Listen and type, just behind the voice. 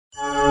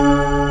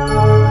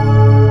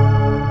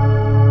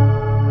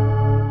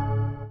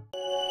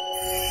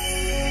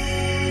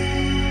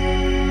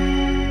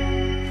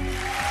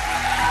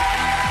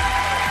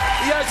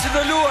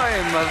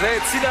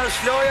cila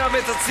është loja me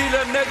të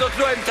cilën ne do të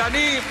luajmë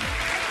tani,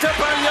 të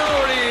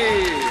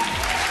Panjohurit.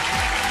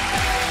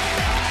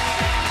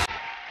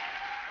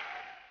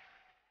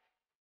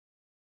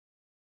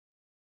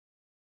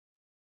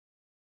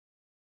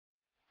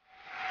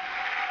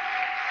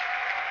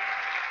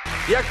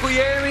 Ja ku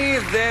jemi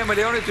dhe më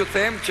lejoni t'ju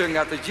them që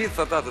nga të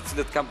gjithë ata të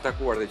cilët kam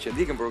takuar dhe që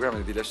ndikën programin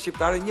e Diela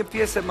Shqiptare, një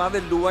pjesë e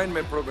madhe luajnë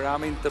me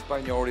programin të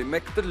Panjohurit,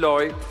 me këtë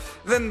lojë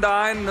dhe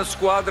ndahen në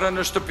skuadra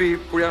në shtëpi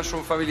kur janë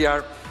shumë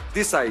familjar.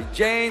 Disa i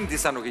gjejnë,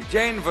 disa nuk i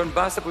gjejnë, vën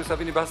baste, por sa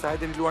vini baste,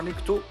 hajde një luani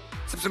këtu,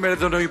 sepse merret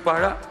dhënoj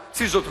para,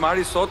 si çdo të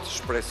marri sot,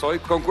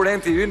 shpresoj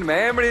konkurrenti ynë me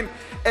emrin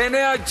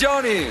ENEA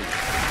GJONI.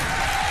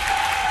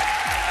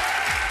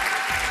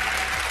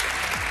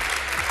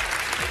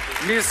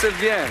 Mirë se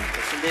vjen.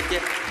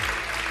 Përshëndetje.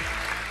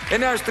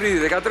 ENEA është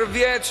 34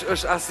 vjeç,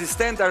 është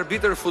asistent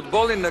arbitër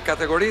futbollin në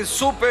kategorinë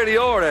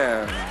superiore.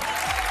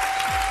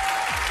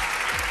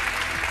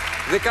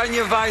 Dhe ka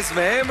një vajzë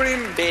me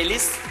emrin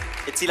Belis,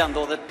 e cila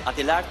ndodhet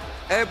atje lart.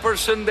 E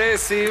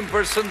përshëndesim,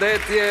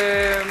 përshëndetje.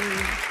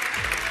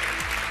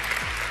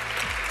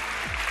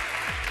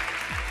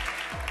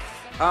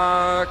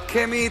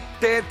 Kemi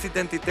 8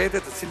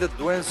 identitetet të cilët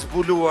duhen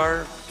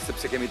zbuluar,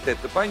 sepse kemi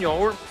 8 të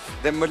panjohur,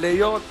 dhe më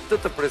lejo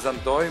të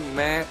prezantoj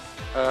me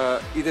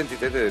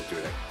identitetet e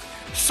tyre.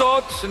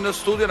 Sot në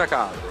studio na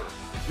ka ardhur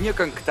një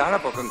këngëtar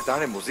apo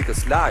këngëtare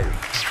muzikës live.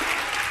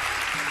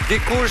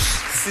 Dikush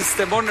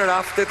sistemon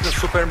raftet në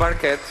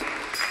supermarket.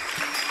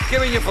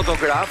 Kemi një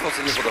fotograf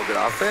ose një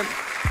fotografe.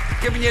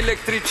 Kemi një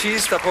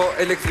elektricist apo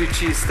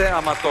elektriciste,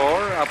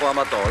 amator apo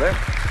amatore.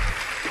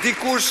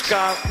 Dikush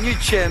ka një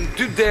qen,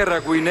 2 derra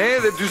gujne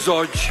dhe 2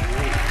 zogj.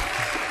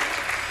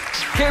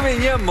 Kemi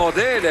një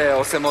modele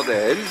ose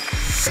model.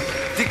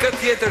 Dikë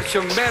tjetër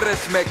që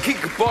merret me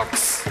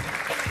kickbox.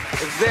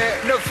 Dhe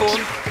në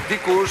fund,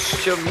 dikush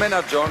që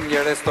menaxhon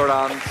një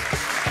restorant.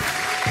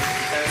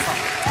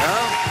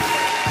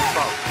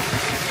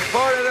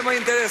 Por edhe më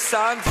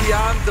interesant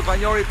janë të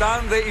Panjohurit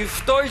tanë dhe i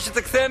ftoj që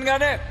të kthehen nga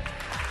ne.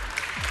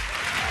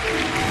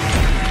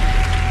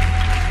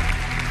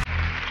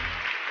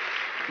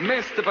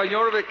 Mes të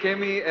Panjohurve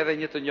kemi edhe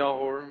një të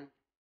njohur.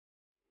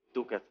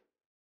 Duket.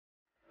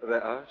 Dhe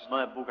është? Më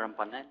e bukur në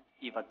panel,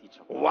 vitit.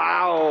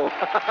 Wow!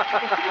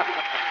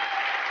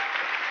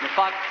 Në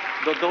fakt,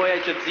 do doja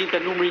që të zinte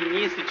numri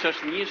 1 si që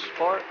është 1,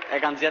 por e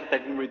kanë zgjedhur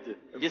tek numri 2.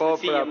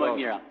 Gjithsesi e më e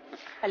mira.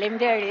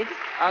 Faleminderit.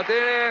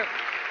 Atëre,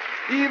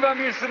 Iva,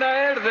 mirë se na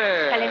erdhe.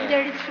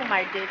 Faleminderit shumë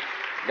Ardit.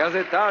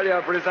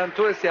 Gazetarja,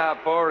 prezantuesja,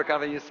 por ka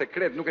dhe një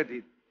sekret, nuk e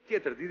di.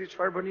 Tjetër, diti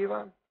çfarë bën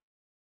Iva?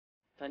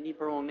 Tani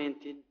për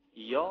momentin,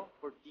 jo,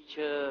 por di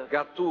që...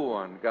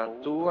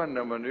 Gatuan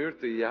në mënyrë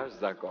të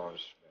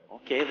jashtëzakonshme.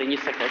 Okej, dhe një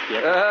sekret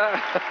tjetër.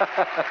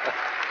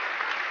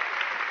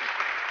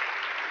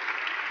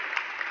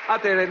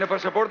 Atëre, në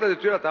pasaportat e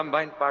tyre ata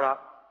mbajnë para,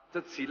 të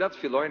cilat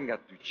fillojnë nga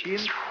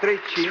 200,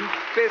 300,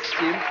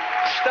 500,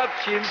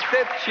 700,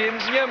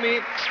 800, 1000,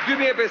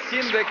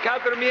 2500 dhe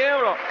 4000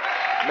 euro.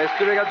 Mes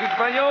tyre ka 2 të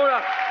panjohura,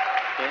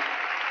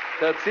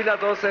 të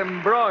cilat ose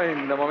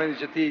mbrojnë në momentin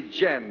që ti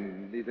gjen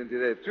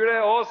identitetin e tyre,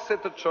 ose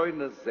të çojnë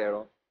në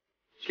zero.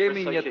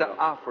 Kemi një të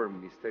afërm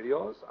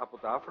misterios, apo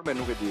të afërm, e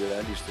nuk e di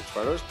realisht se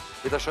çfarë është,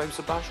 dhe ta shohim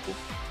së bashku.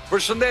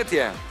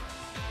 Përshëndetje.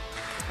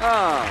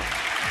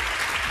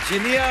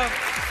 Gjinia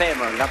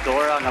femër, nga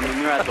dora, nga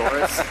mënyra e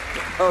dorës.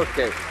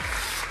 Okej.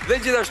 Dhe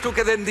gjithashtu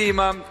ke dhe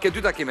ndihma, ke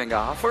 2 takime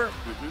nga afër,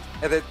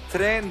 edhe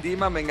 3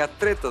 ndihma me nga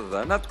 3 të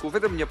dhënat, ku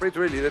vetëm një prej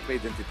tyre lidhet me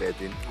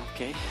identitetin.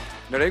 Okej.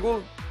 Në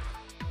rregull?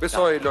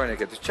 Besoj lojën e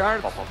ke të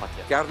qartë. Po,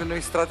 patjetër. Ke ardhur në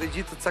një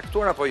strategji të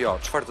caktuar apo jo?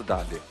 Çfarë të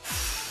dali?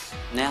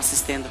 Ne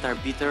asistentët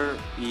arbitër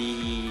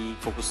i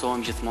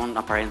fokusohem gjithmonë në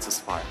aparencës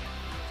parë,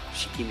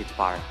 shikimit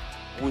parë.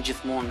 Unë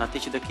gjithmonë atë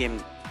që do kem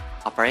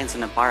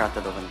aparencën e parë atë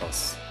do vendos.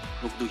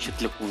 Nuk du që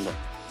të lëkundë.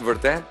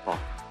 Vërtet? Po.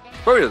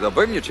 Po do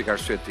bëjmë një çik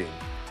arsye ti.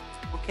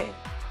 Okej,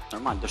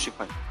 normal, do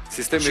shikoj.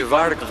 Sistemi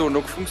VAR këtu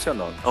nuk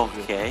funksionon.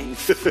 Okej.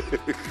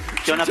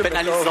 Kjo na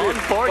penalizon,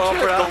 por që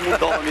do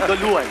mundohemi, do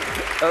luajmë.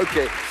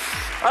 Okej.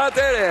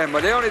 Atëre, më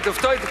lejoni të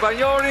ftoj të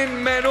Panjohurin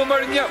me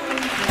numër 1.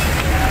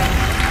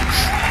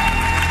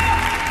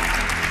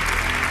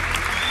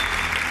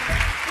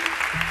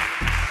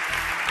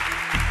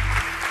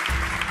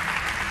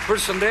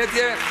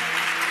 Përshëndetje.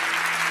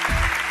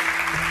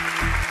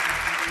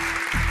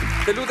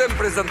 Të lutem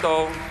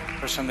prezantohu.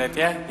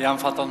 Përshëndetje, jam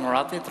Faton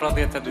Murati,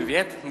 32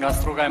 vjet, nga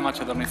Struga e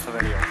Maqedonisë së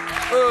Veriut.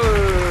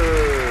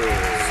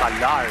 Sa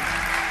larg.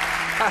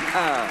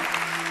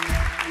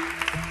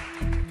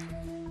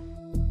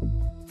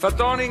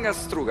 Fatoni nga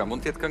Struga,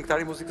 mund të jetë këngëtar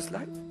i muzikës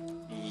live?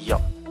 Jo,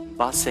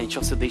 base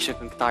nëse do ishte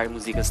këngëtar i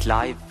muzikës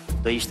live,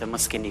 do ishte më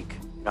skenik,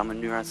 nga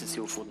mënyra se si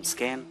u fut në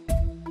skenë,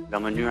 nga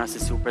mënyra se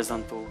si u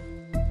prezantu.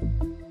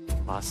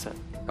 Base.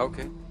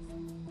 Okej.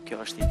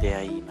 Kjo është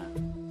ideja ime.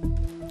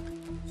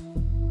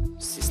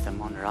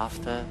 Sistemon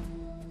rafte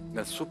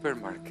në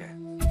supermarket.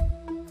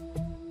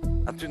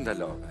 Aty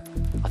ndalove.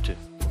 Aty.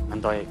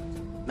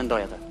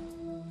 Mendoj atë.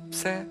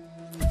 Pse?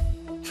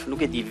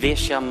 Nuk e di,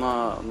 veshja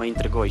më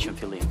intrigoi që në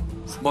fillim.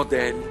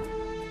 Model.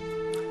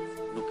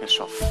 Nuk e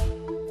shoh.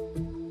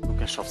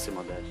 e shoh si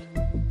model.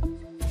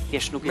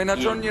 Thjesht nuk e di.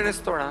 Menaxhon një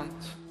restorant.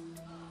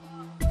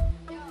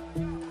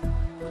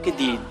 Nuk e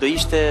di, do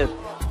ishte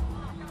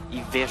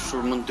i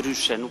veshur më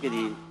ndryshe, nuk e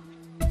di.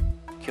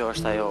 Kjo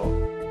është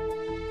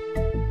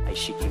ai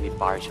shikimi i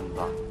parë që më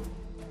dha.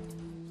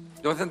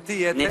 Do të thënë ti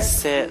jetë.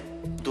 Nëse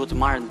duhet të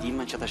marr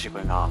ndihmën që ta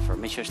shikoj nga afër,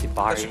 me që është i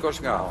pari. Ta shikosh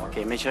nga afër.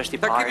 Okej, me që është i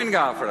Ta pari. kemi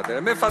nga afër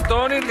atëherë. Me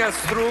Fatonin nga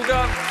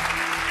Struga.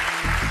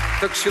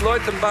 Të këshilloj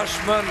të mbash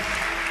mend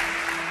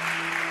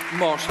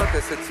moshat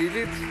e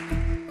secilit.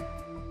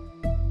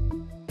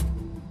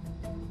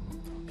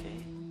 Okej.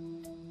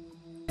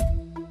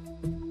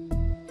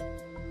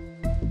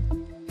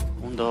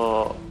 Unë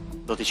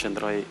do t'i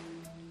qëndroj.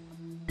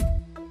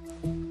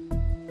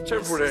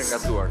 Çfarë vure nga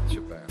duart që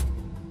pe?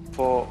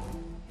 Po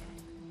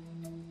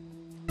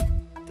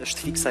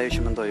është fiksa ajo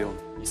që mendoj unë,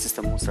 një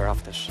sistem mund së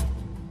raftesh.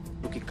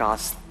 Nuk i ka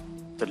as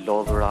të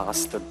lodhura, as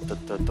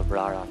të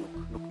vrara,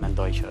 nuk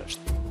mendoj që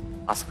është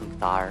as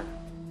këngëtar,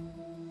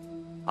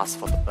 as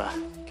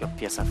kjo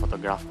pjesa e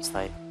fotograf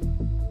pastaj.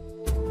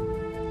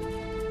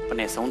 Po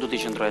nëse unë do t'i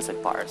qëndroj së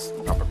parës,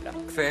 nuk ka problem.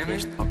 Kthehemi?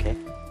 Okej.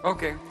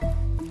 Okej.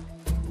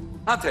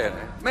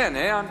 Atëherë, me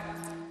ENEA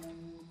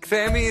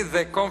kthehemi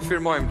dhe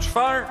konfirmojmë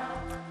çfarë?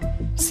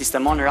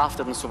 Sistemon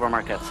raftet në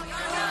supermarket.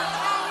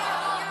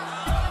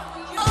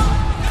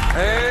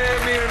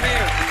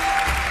 Mirë.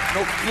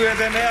 Nuk pyet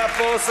ENEA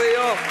po se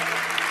jo.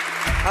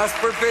 As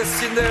për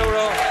 500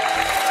 euro.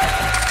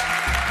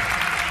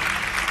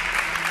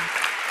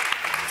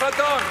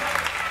 Faton!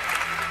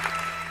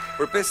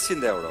 Për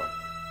 500 euro.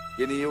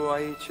 Jeni ju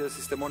ai që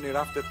sistemoni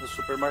raftet në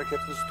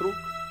supermarket në Strug?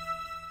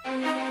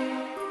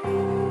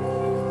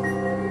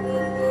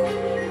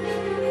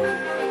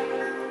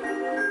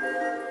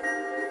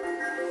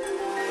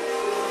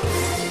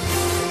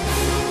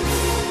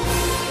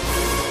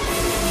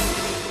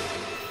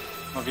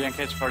 Më vjen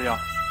keq për jo.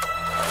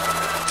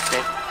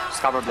 Okej,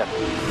 s'ka problem.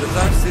 Të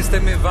thash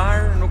sistemi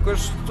VAR nuk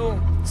është këtu.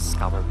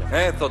 S'ka problem.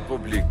 E thot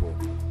publiku.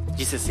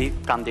 Gjithsesi,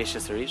 kam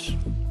ndeshje sërish.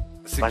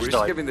 Sigurisht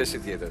Vazhdoj. kemi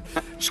ndeshje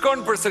tjetër.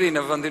 Shkon përsëri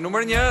në vendin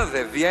numër 1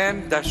 dhe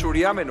vjen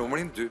dashuria me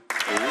numrin 2.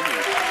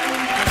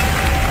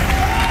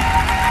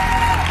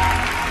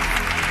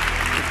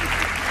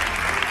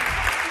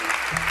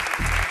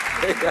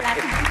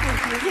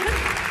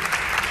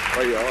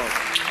 Po jo.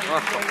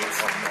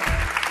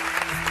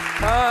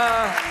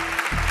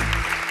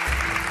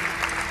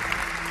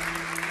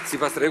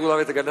 Sipas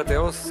rregullave të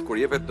Galateos, kur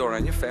jepet dora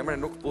një femre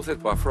nuk puthet,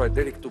 po afrohet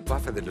deri këtu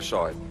pafe dhe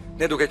lëshohet.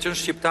 Ne duke qenë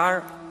shqiptar,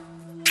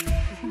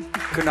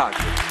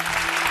 kënaqur.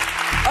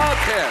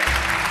 Okej.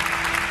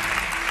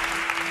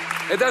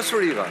 E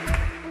dashuriva.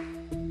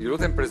 Ju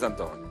lutem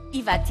prezantoni.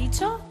 Iva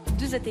Tiço,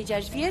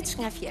 46 vjeç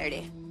nga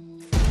Fieri.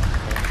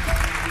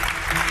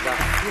 Nga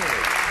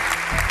Fieri.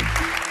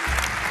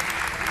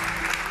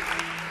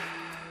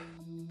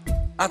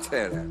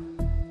 Atëherë,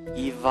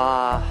 Iva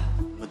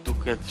më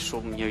duket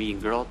shumë njëri i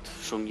ngrohtë,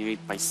 shumë njëri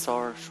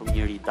paqësor, shumë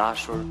njëri i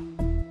dashur.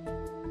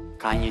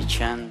 Ka një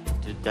qen,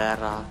 2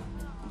 derra,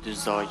 2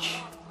 zogj.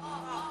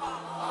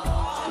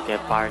 Duke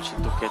e parë që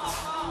duket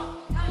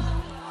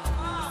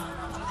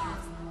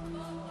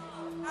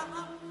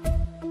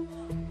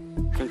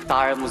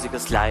këngëtare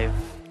muzikës live,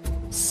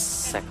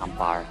 se kam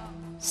parë.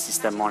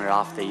 Sistemon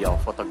rafte jo,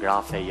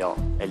 fotografe jo,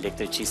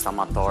 elektricist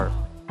amator,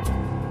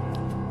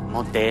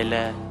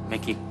 modele me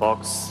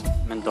kickbox,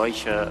 mendoj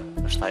që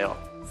është ajo.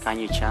 Ka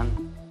një qen,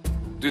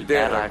 2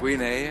 dera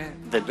guineje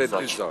dhe 2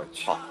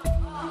 zogj. Po.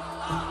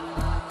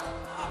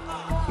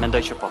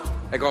 Mendoj që po.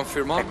 E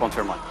konfirmon? E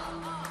konfirmoj.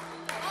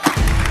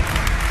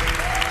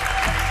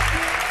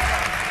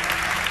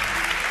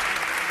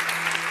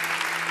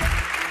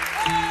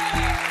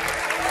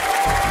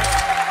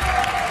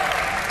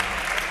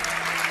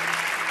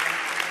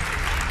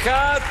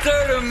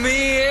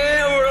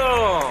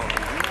 €4.000.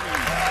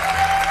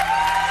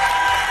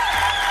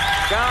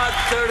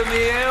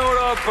 4.000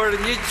 euro për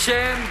një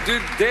qen, 2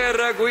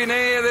 dera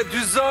guineje dhe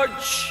 2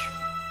 zogj.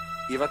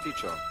 Iva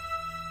Tiço,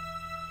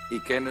 i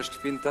ke në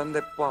shtëpinë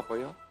tënde po apo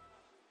jo?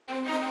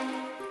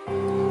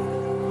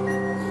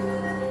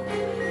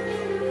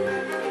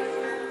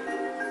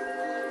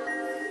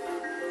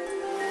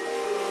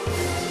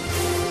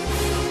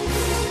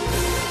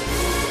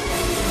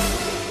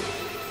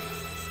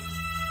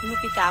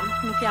 Nuk i kam,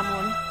 nuk jam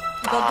unë.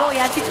 Do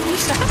doja ti të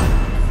isha.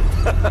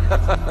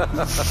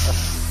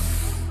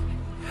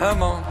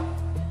 Hamo.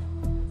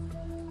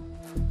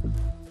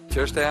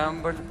 Që është e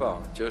ëmbël, po.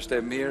 Që është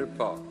e mirë,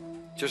 po.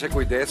 Që është e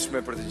kujdesshme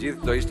për të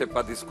gjithë, do ishte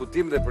pa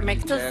diskutim dhe për Me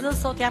një këtë qen. zë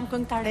sot jam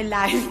këngëtare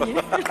live.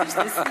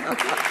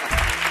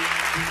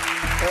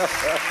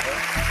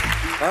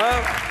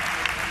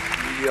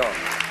 Jo.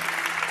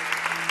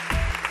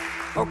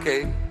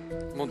 Okej,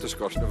 mund të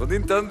shkosh në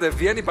vendin tënd dhe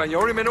vjen i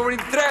Panjohuri me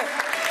numrin 3.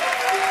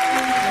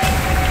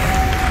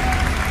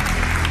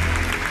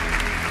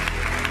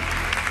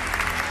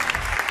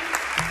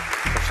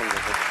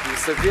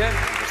 Se vjen.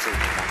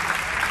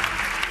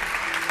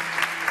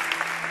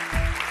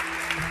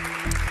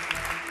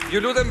 Ju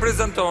lutem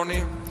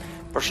prezantoni.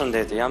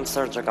 Përshëndetje, jam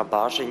Sergja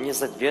Kabashi,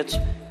 20 vjeç,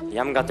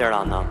 jam nga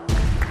Tirana.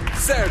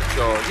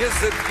 Sergio,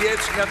 20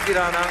 vjeç nga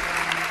Tirana.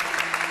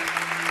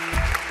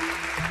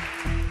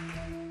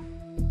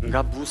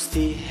 Nga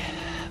busti,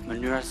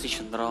 mënyra si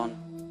qëndron,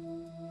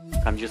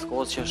 kam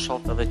gjithkohë që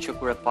shoh edhe që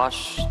kur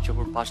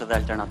pash edhe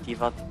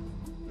alternativat,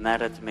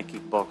 merret me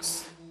kickbox.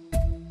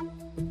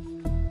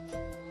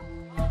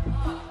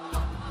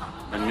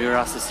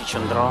 Mënyra se si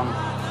qëndron,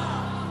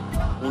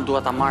 unë dua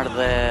ta marr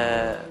dhe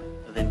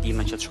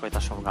ndihmën që të shkoj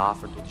ta shoh nga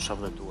afër, duhet të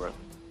shoh dhe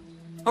duart.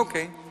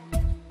 Okej.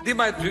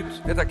 Ndihma e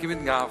dytë e takimit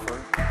nga afër.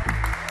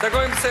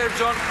 Takojmë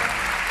Sergjon.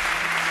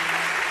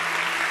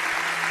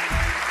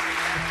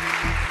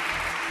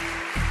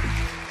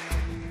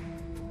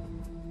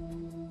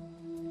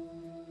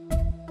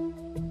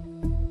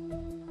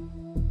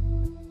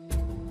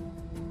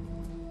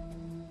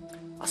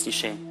 Asnjë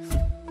shenjë.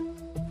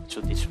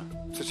 Çuditshme.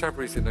 Se çfarë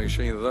prisi, do një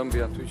shenjë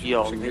dhëmbje aty që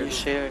Jo, kishin në një ngjerë?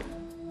 shenjë,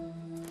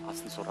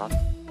 asnjë surrat.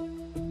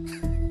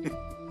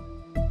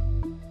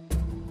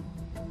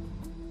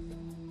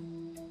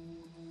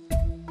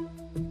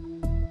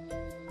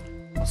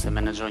 Ose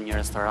menaxhon një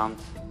restorant,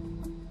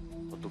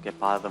 po duke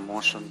pa edhe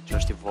moshën që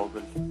është i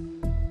vogël,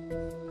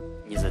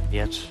 20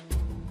 vjeç.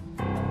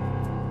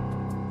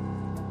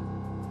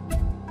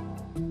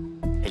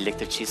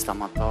 Elektricist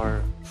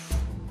amator,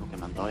 nuk e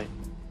mendoj.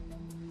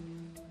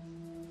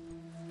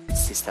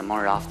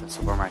 Sistemon rafte në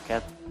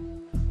supermarket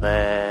dhe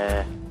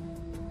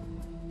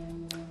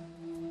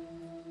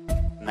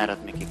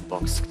merret me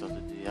kickbox këto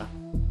të dyja.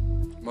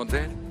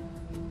 Model?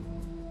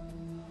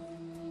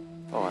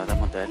 Po, edhe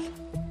model.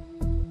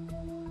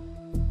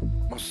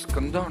 Mos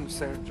këndon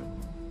Sergjo.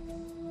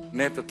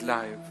 Netët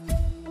live.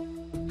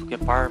 Duke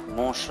parë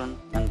moshën,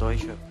 mendoj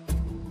që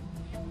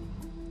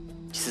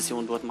gjithsesi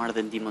unë duhet marrë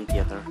dhe ndihmën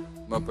tjetër.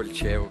 Më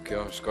pëlqeu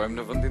kjo, shkojmë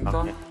në vendin Okej.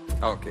 tonë?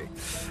 Okej.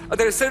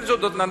 Atëherë Sergjo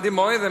do të na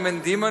ndihmojë dhe me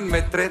ndihmën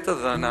me 3 të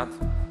dhënat.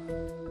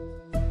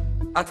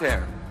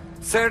 Atëherë,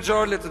 Sergjo,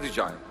 le të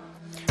dëgjojmë.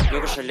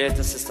 Nuk është e lehtë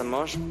të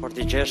sistemosh, por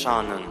t'i gjesh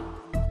anën.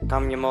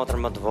 Kam një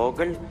motër më të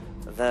vogël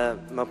dhe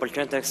më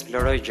pëlqen të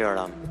eksploroj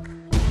gjëra.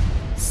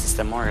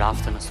 Sistemon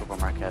rafte në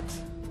supermarket.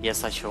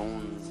 Pjesa që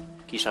unë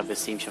kisha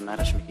besim që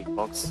merresh me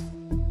kickbox.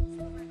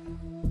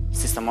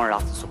 Sistemon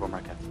rafte në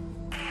supermarket.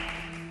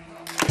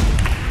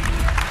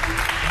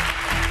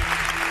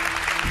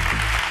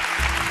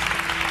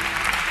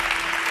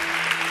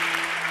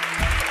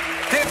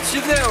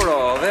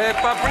 €800 dhe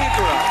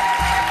papritura.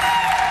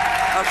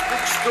 Ashtu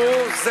kështu,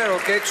 0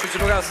 kek, kështu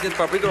që nuk asnjë të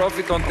papritur, o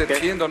fiton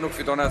 800, o nuk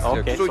fiton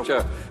asnjë. Okej, Kështu që,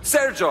 super.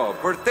 Sergjo,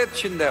 për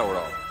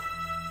 €800,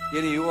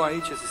 jeni ju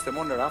ai që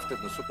sistemon në raftet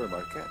në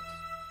supermarket.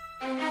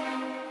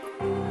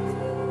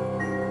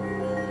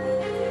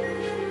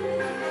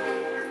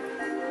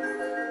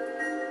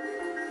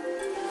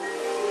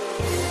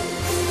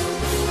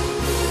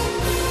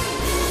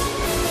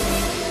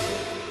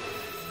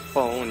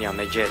 Po, unë jam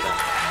e gjeta.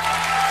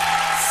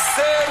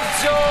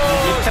 Sergjo!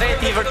 I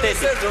treti i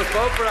vërtetit. Sergjo,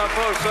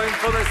 po, shojmë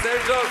po dhe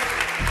Sergjo.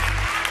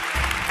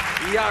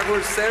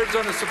 Jagur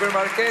Sergjo në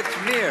supermarket,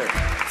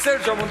 mirë.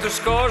 Sergjo, mund të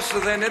shkosh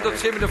dhe ne do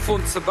të qemi në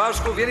fund së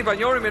bashku. Vjeni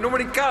banjori me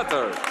numërin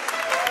 4.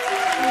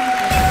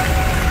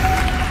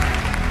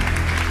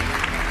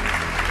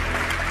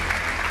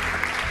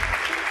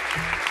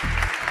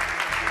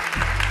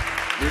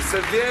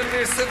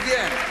 Mirë se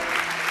vjen.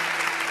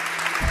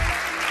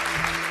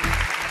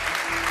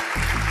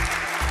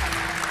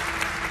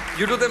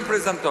 Ju lutem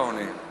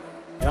prezantoni.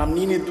 Jam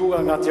Nini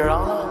Duga nga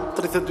Tirana,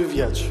 32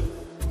 vjeç.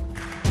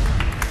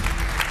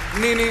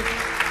 Nini,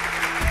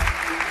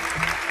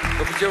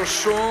 do pëlqeu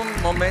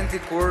shumë momenti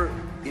kur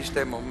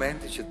ishte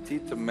momenti që ti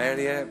të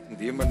merje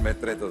ndihmën me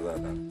 3 të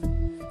dhënat.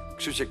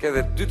 Kështu që ke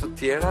dhe 2 të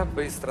tjera,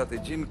 bëj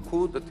strategjinë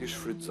ku do t'i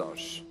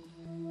shfrytëzosh.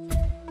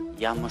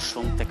 Jam më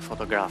shumë tek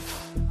fotograf.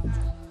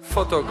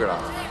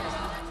 Fotograf.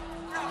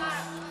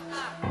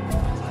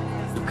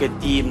 Nuk e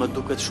di, më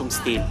duket shumë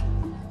stil.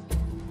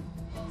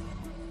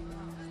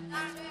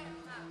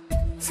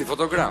 Si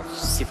fotograf.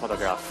 Si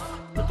fotograf,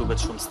 më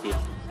duket shumë stil.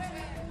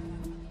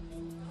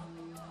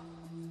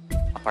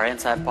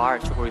 Aparenca e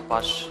parë që kur i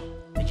pash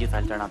të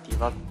gjitha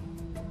alternativat,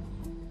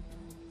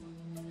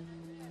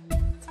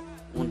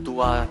 unë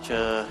dua që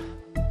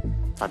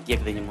ta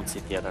djeg dhe një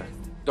mundësi tjetër.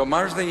 Do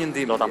marrësh dhe një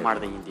ndihmë. Do ta tjetër. marr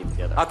dhe një ndihmë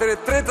tjetër. Atëre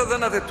 3 të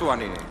dhënat e tua,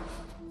 Nini.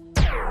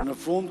 Në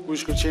fund, ku i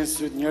shkëlqen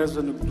syt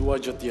njerëzve, nuk dua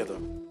gjë tjetër.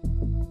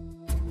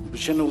 Më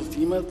pëlqen në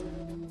udhëtimet,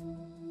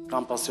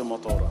 kam pasion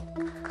motora.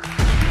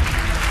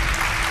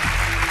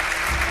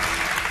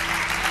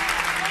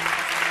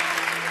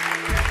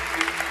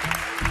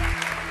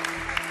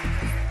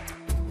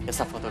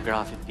 Pjesa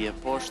fotografit bie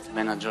poshtë,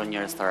 menaxhon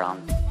një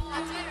restorant.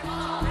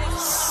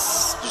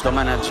 Çdo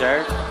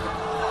menaxher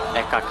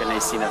e ka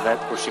kënaqësinë e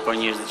vet kur shikon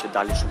njerëzit që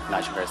dalin shumë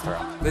kënaqur nga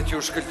restorant. Dhe që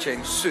u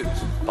shkëlqejnë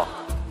syt. Po,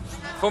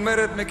 Po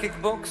merret me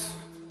kickbox?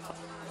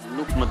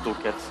 nuk më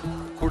duket.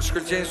 Kur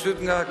shkëlqejnë syt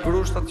nga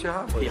grushtat që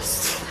hapën? Yes,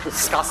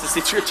 s'ka se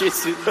si që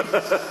qesi.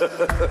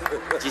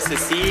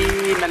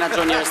 Gjithsesi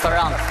menaxhon një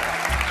restorant.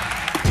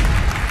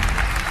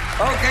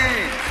 Okej.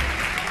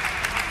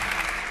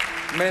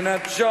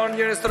 Menaxhon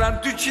një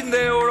restorant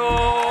 €200.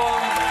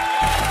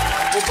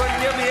 U bën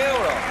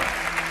 €1000.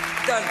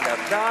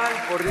 dal,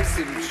 po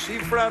rrisim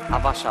shifrat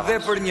dhe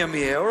për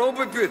 1.000 euro, u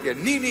bëj pyetje,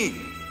 Nini,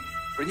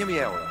 për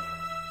 1.000 euro,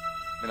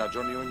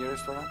 menaxhoni ju një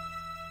restoran?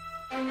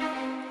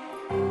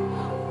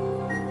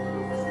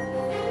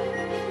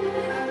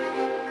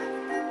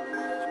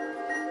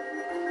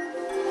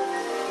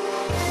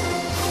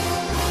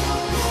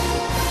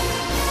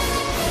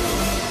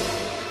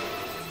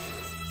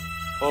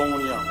 Po,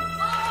 unë jam.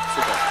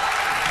 Super.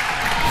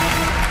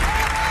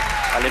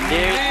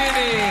 Faleminderit.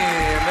 Nini,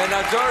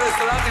 menaxhor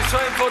restoranti,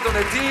 shohim foton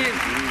e tij.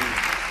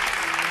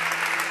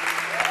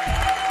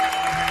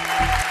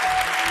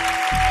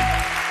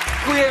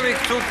 Ku jemi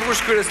këtu, ku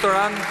është ky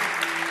restoran?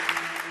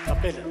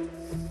 Kapelet.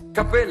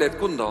 Kapelet,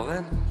 ku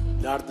ndodhen?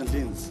 Lart në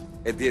Linz.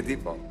 E di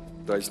po,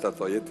 do që ta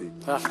thoj e ti.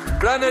 Ha.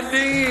 Pra në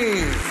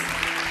Linz,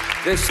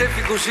 dhe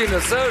shefi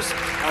kushinës është?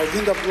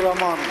 Ardinda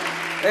Puramani.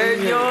 E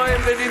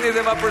njojmë dhe Lini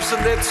dhe ma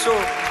përshëndet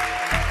shumë.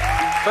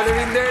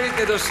 Faleminderit,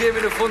 ne do shjemi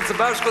në fund së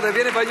bashku dhe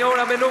vjene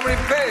Panjohura me numrin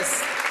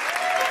 5.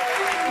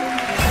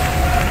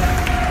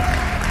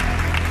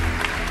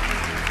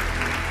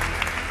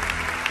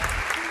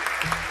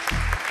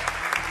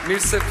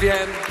 Mirë se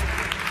vjen.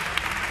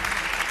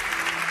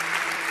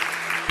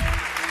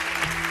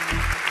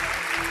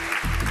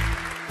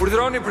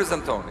 Urdhëroni,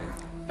 prezantoni.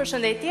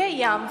 Përshëndetje,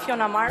 jam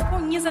Fiona Marko,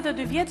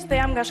 22 vjeç dhe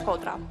jam nga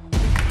Shkodra.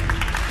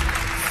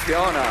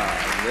 Fiona,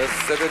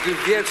 22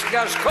 vjeç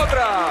nga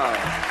Shkodra.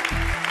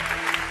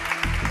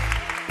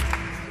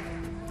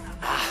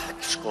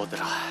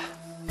 Shkodra,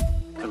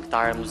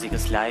 këngëtare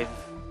muzikës live,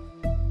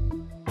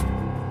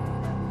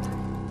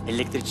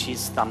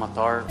 elektricist,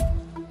 amator,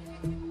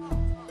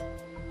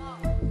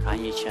 ka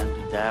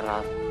 102 dera,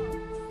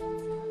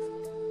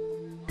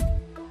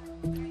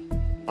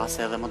 pas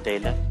edhe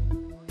modele,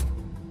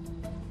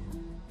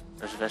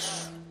 është vesh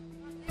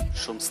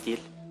shumë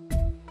stil.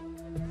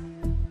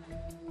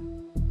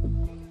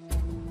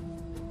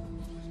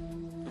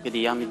 Nuk e di,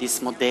 jam midis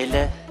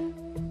modele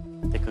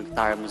dhe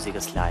këngëtare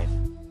muzikës live.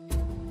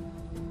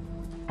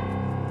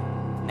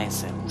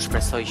 Nese, unë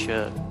shpresoj që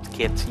të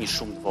ketë një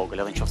shumë të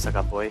vogël, edhe në qofë se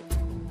ka boj,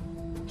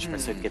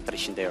 shpresoj të ketë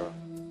 300 euro.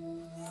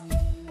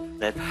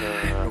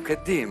 Nuk e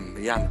dim,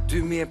 janë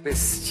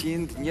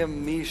 2.500,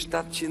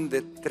 1.700 dhe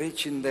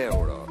 300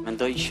 euro.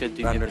 Mendoj që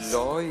 2.500. Pra në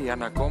loj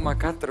janë akoma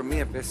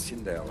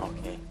 4.500 euro.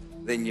 Okej.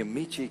 Dhe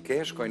 1.000 që i ke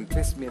shkojnë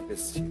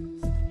 5.500.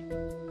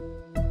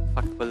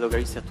 Fakt për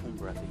llogarisja të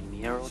humbura të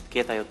 1.000 euro, të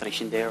ketë ajo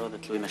 300 euro dhe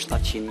të luaj me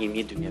 700,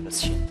 1.000,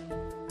 2.500.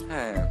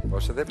 Po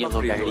është edhe Një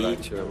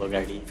papridura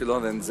llogari. që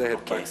fillon dhe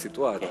nxehet pak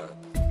situata.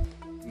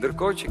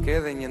 Ndërkohë që ke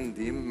edhe një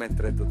ndim me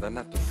 3 të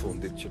dhënat të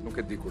fundit që nuk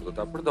e di kur do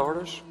ta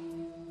përdorësh.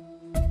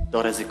 Do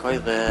rrezikoj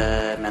dhe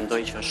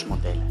mendoj që është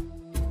modele.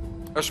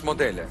 Është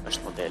modele.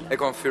 Është modele. E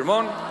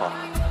konfirmon? Po.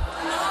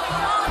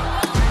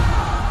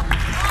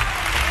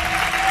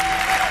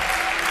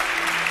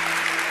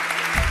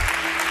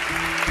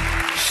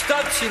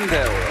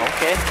 €700.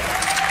 Okej.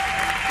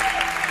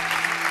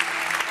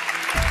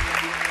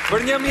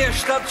 Për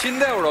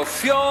 1.700 euro,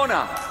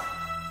 Fiona.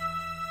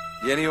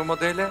 Jeni ju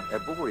modele? E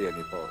bukur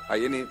jeni, po. A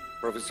jeni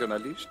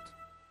profesionalisht?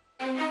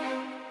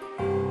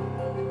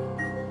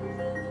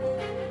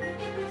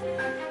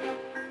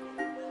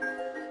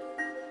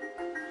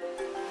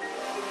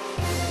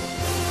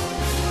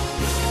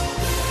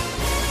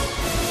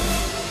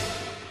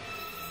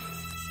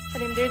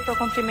 Faleminderit për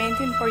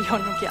komplimentin, por jo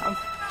nuk jam.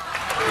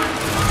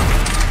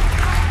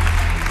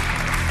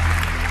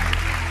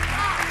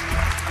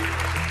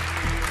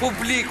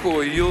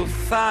 Publiku ju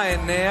tha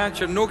ENEA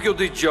që nuk ju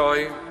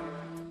dëgjoj,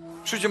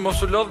 kështu që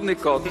mos u lodhni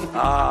kot.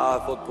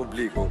 Thot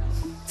publiku.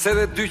 Se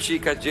dhe 2 që i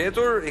ka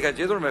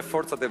gjetur me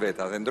forcat e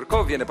veta. Dhe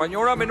ndërkohë vjen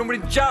Panjohura me numrin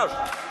 6.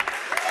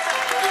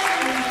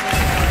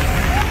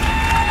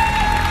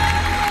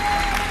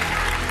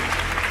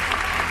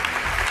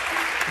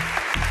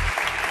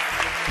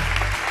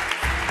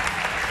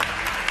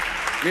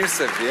 Mirë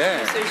se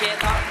vjen. Së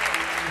gjeta.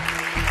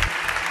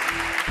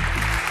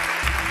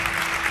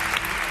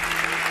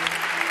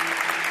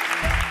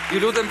 Ju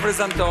lutem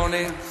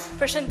prezantoni.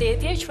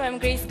 Përshëndetje, quhem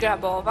Grace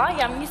Grabova,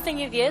 jam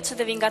 21 vjeç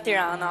dhe vi nga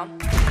Tirana.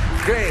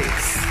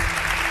 Grace,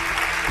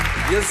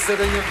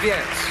 21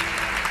 vjeç.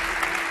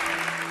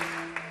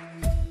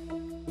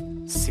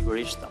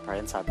 Sigurisht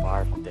aparenca e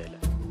parë modele.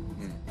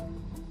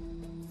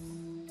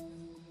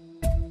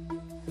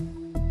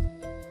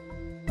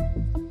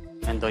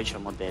 Mendoj që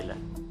modele.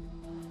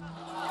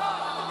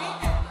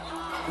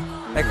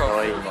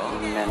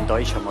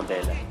 Mendoj që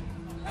modele.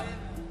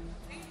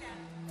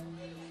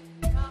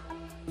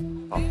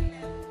 Po.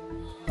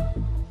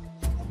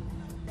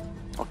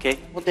 Okej,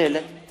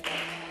 modele.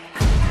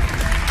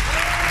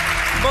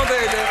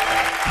 Modele.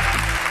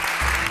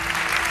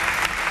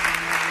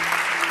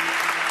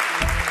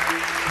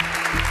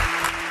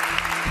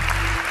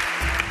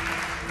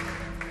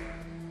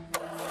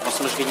 Mos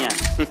më shgënjen.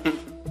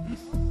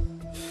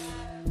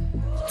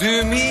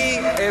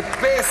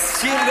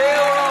 2.500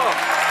 euro.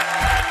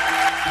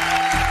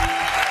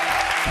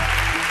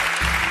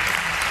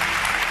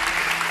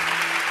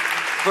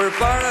 Për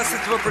para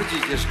se të më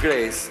përgjigjesh,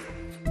 Grace,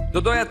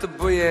 do doja të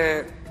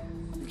bëje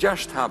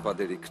 6 hapa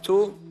deri këtu.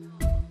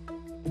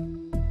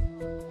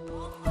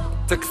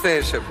 Të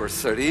ktheshe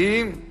përsëri.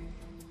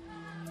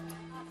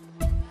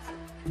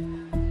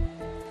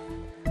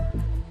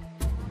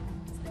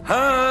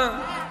 Ha?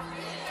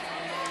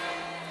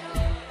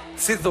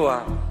 Si thua?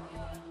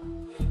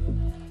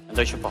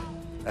 Mendoj që po.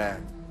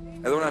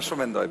 Edhe una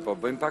shumë mendoj, po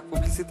bëjmë pak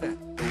publicitet.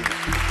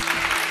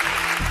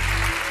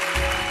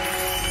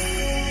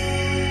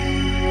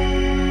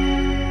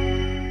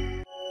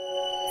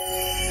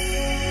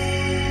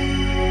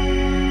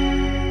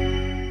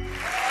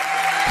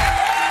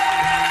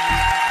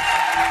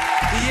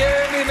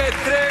 Jemi me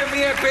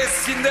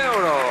 3.500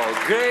 euro.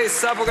 Grace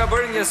sapo ka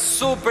bërë një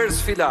super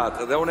sfilat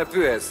dhe unë e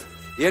pyes,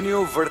 jeni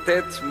ju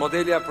vërtet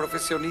modelja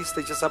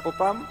profesioniste që sapo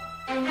pam?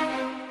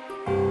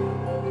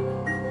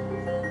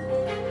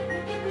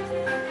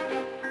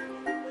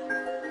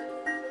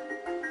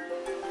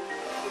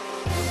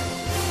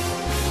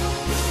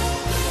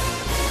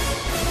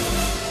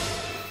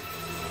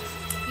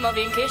 Më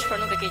vjen keq,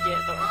 por nuk e ke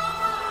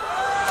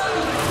gjetur.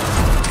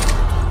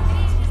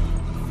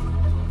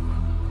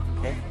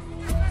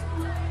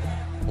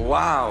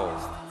 Wow!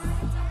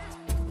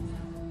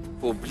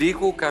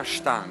 Publiku ka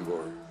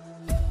shtangur.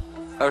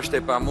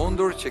 Është e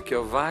pamundur që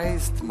kjo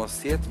vajzë të mos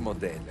jetë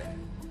modele.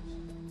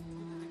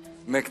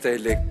 Me këtë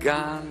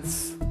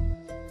elegancë,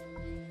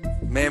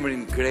 me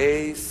emrin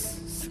Grace,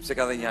 sepse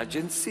ka dhe një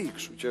agjensi,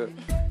 kështu që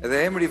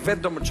edhe emri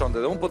vetë do më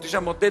çonte, dhe unë po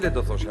t'isha modele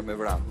do thosha me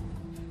vramë.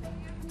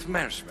 Të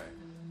mërshme.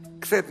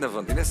 Kthehet në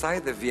vendin e saj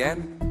dhe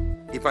vjen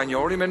i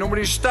panjohuri me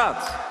numrin 7.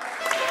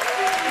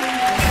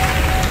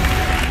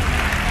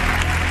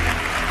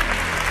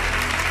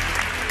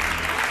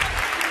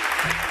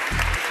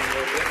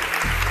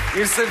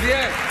 Mirë se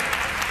vjen.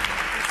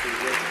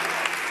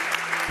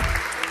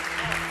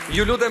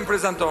 Ju lutem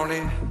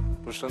prezantoni.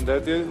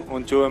 Përshëndetje,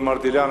 unë quhem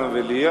Martiliano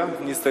Velia,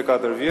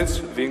 24 vjeç,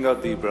 vi nga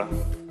Dibra.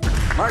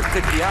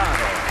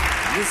 Martiliano,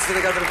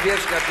 24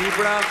 vjeç nga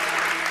Dibra.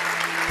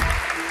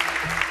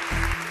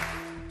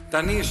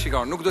 Tani,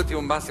 shikon, nuk do t'i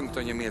humbasim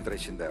këto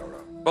 1.300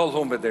 euro. Boll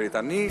humbe deri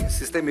tani,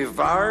 sistemi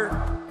VAR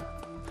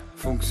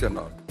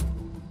funksionon.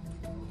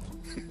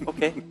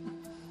 Okej.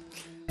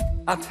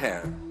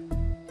 Atëherë,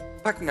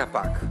 pak nga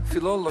pak,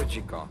 fillo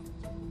logjiko.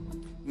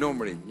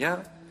 Numri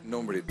 1,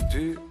 numri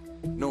 2,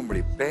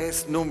 numri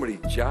 5, numri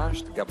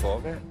 6,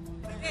 gabove.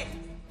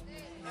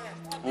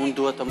 Unë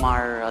duhet të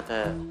marr atë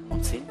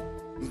mundësin.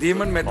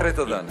 Ndihmën me 3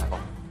 të dhëna.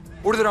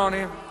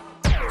 Urdhëroni.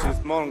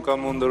 Gjithmonë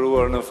kam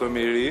undëruar në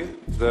fëmijëri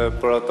dhe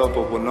për ato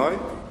po punoj.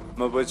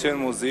 Më pëlqen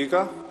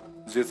muzika,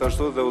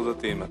 gjithashtu dhe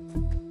udhëtimet.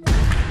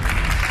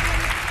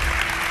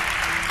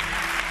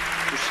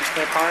 Kush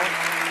ishte e para?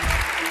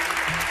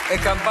 E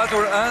kam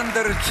patur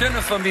ëndër që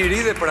në fëmijëri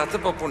dhe për atë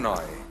po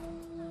punoj.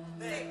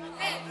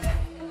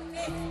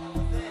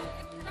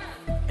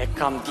 E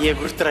kam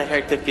djegur 3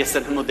 herë këtë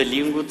pjesën e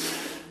modelingut,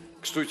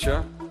 Kështu që?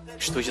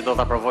 kështu që do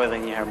ta provoj edhe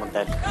një herë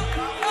model.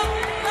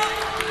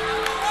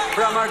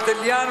 Pra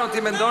Martiliano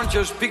ti mendon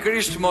që është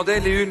pikërisht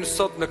modeli ynë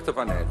sot në këtë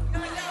panel.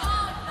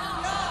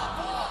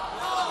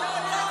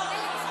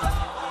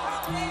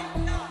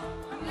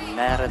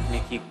 Merret me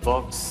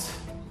kickbox.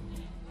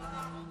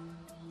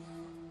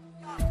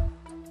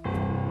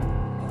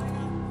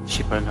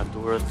 Shqipër nga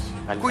durët,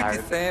 Kujt i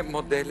kalnar, the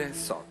modele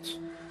sot?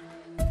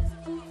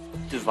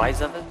 2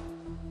 vajzave.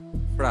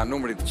 Pra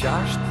numrit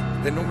 6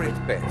 dhe numrit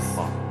 5.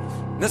 Po.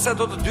 Nëse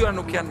ato të dyja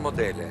nuk janë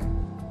modele,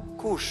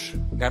 kush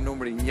nga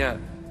numri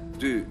 1,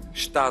 2,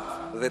 7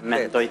 dhe 8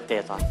 Mendoj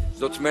 8-a.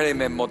 do të merrej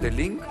me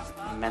modeling?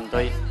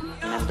 Mendoj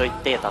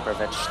 8-a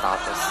përveç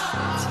 7-ës.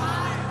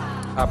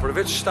 A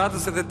përveç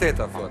 7-ës edhe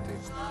 8-a thua ti?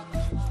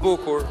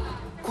 Bukur,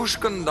 kush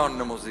këndon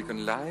në muzikën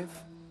live?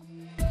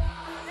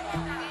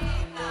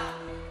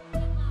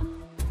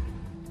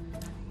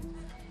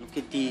 Nuk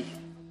e di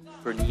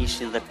për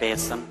 1 dhe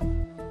 5-ën.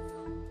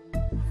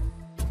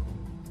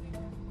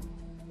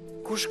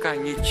 Kush ka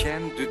 1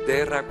 qen, 2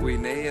 derra,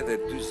 gujneje dhe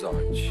 2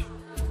 zogjë?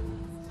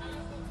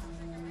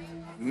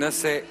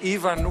 Nëse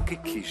Iva nuk i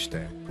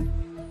kishte,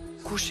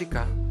 kush i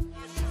ka?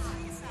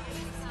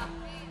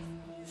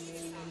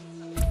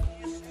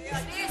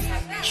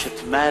 Që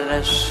të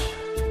merresh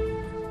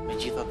me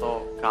gjithë ato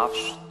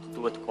kafsh, të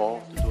duhet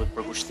kohë, të duhet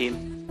përkushtim.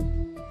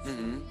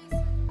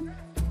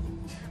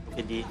 Nuk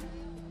e di.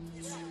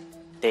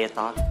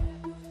 8-a.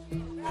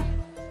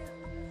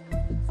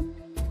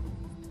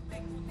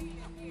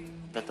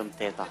 Vetëm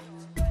 8-a.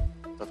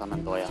 Do ta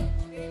mendoja.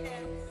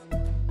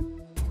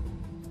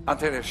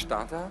 Atëherë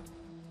 7-a,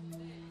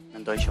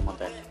 Mendoj që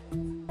model.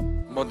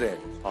 model.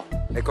 Po.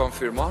 E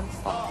konfirmon?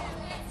 Po.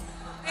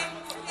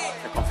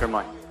 E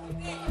konfirmoj.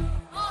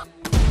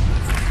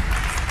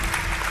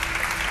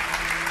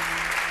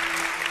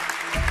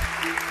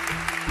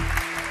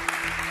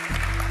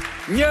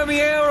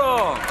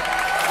 €1.000!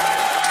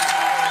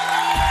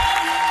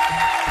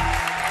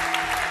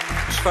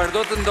 Çfarë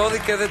do të ndodhi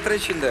ke edhe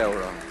 300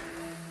 euro?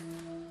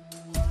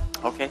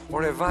 Okej.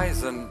 Por e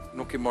vajzën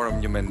nuk i morëm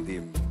një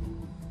mendim.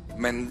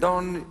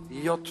 Mendon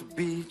jo të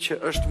bi që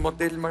është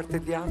model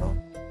Martiliano?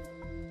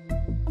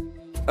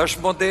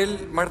 Është model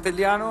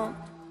Martiliano?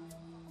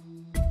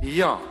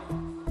 Jo.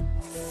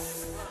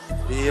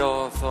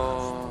 Jo, tho...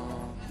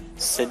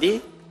 Se di?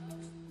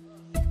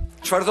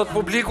 Çfarë thot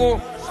publiku?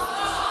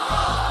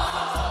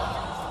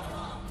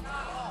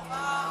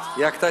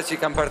 Ja këta që i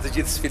kam parë të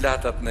gjithë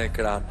sfilatat në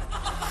ekran.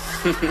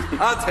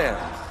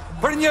 Atëherë,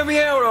 për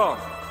 1.000 euro,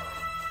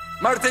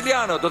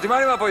 Marteliano, do t'i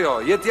marrim apo jo?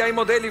 Jeti ai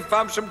modeli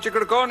famshëm që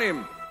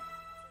kërkonim?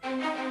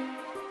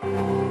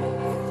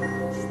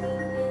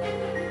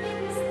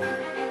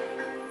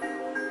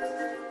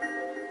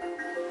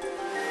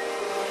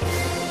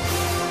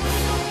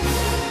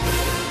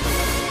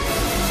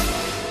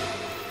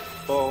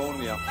 Po,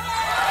 unë jam.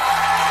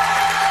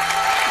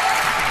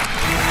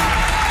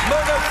 Më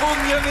në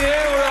fund 1.000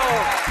 euro,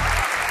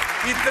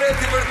 i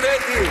treti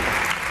vërteti.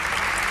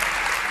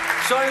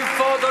 Shojmë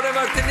foton e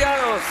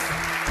Martelianos.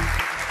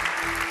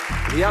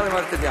 Ja dhe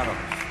Marteliano.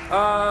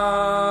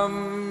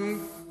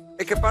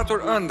 E ke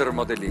patur ëndër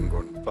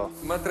modelingun. Po.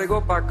 Më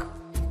trego pak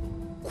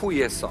ku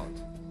je sot.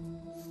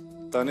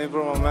 Tani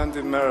për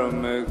momentin merrem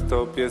me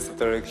këto pjesët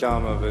e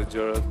reklamave,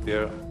 gjëra të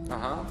tjera.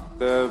 Aha.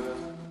 Dhe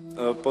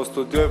po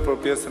studioj për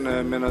pjesën e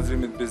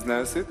menaxhimit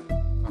biznesit.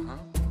 Aha.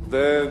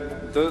 Dhe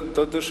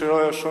do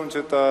dëshiroja shumë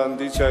që ta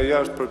ndiqja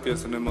jashtë për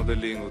pjesën e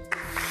modelingut.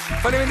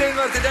 Faleminderit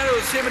Marteliano,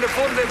 jemi në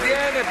fund dhe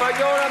vjen e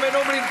Panjohura me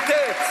numrin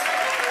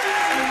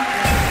 8.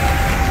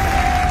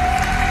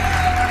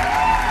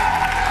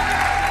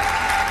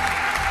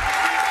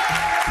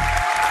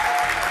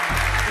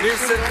 Mirë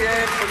se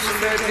t'jen,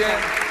 përshëndetje.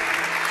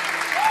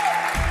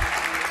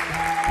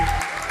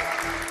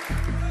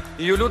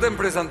 Ju lutem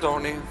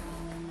prezantoni.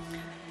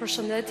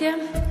 Përshëndetje,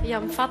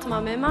 jam Fatma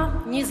Mema,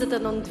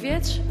 29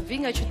 vjeç, vi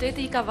nga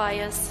qyteti i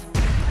Kavajës.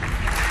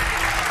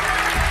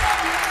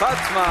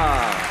 Fatma.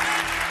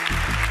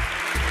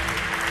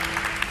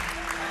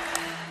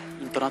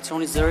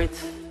 Intonacioni i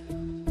zërit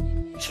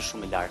ishte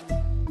shumë i lartë.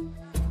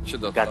 Që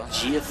do Nga të të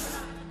gjithë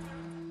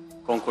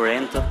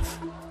konkurrentët,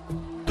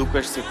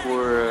 dukesh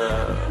sikur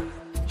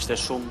ishte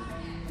shumë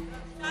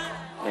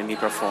me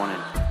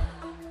mikrofonin.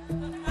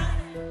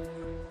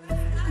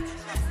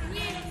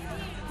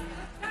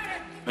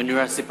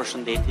 Mënyra si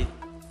përshëndeti,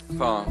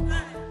 Po.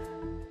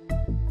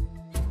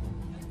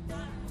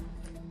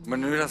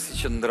 Mënyra si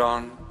që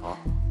ndron. po,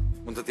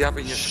 Mund të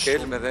t'japi një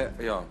shkelm edhe,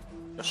 jo.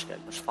 jo shkel,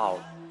 është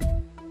faul.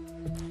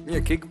 Një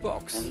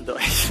kickbox.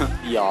 Mendoj,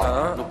 jo,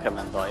 Ah. nuk e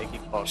mendoj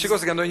kickbox. Shiko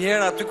se ka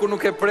ndonjëherë aty ku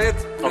nuk e pret,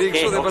 ri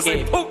kështu dhe pastaj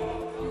okej. pum.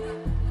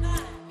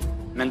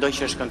 Mendoj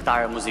që është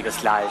këngëtare e muzikës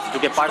live,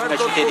 duke parë nga Çfarë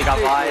do qyteti i publiku?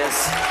 Kavajës.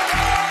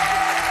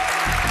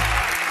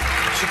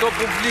 Shiko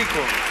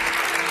publikun.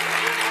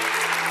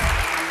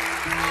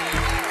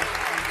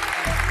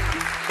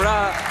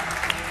 Pra,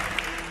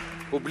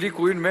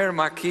 publiku ynë merr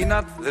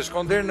makinat dhe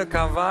shkon deri në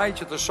Kavaj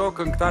që të shohë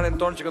këngëtaren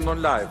tonë që këndon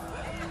live.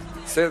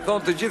 Se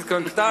thonë të gjithë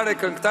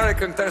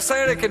këngëtare. Sa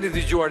herë keni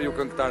dëgjuar ju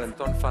këngëtaren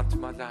tonë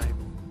Fatma live?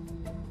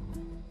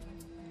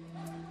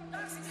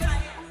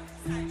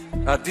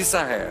 A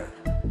disa herë.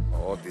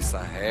 O, disa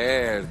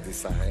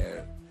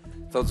herë.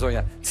 Thot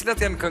zonja, cilat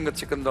janë këngët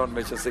që këndon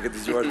me që se ke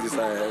dëgjuar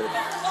disa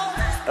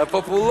herë?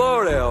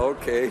 Popullore,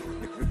 okej.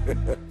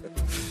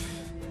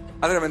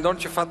 Atëherë mendon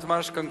që Fatma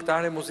është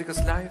këngëtare e muzikës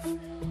live?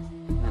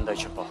 Mendoj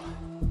që po.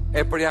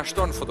 E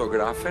përjashton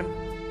fotografen?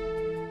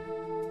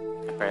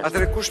 E pres.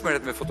 Atëherë kush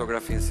merret me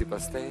fotografinë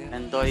sipas teje?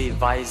 Mendoj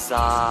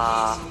vajza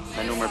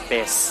me numër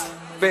 5.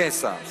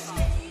 Pesa.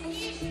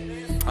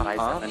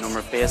 Vajza me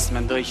numër 5,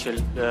 mendoj që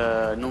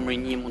numri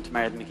 1 mund të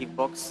merret me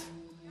kickbox.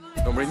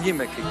 Numri 1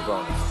 me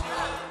kickbox.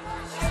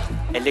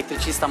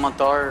 Elektricist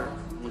amator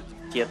mund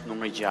të jetë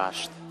numri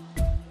 6.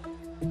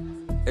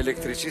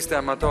 Elektriciste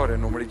amatore,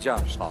 numri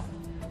 6. Po.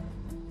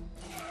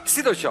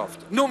 Si do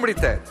qoftë, numri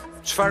 8.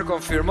 Çfarë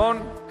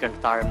konfirmon?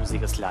 Këngëtare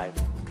muzikës live.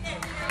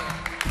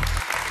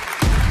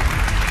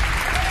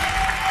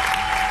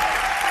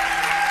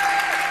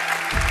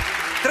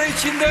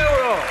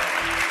 €300.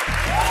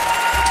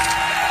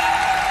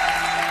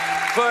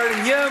 Për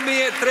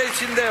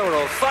 1.300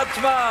 euro.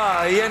 Fatma,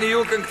 jeni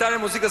ju këngëtare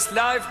muzikës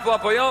live, po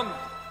apo jo?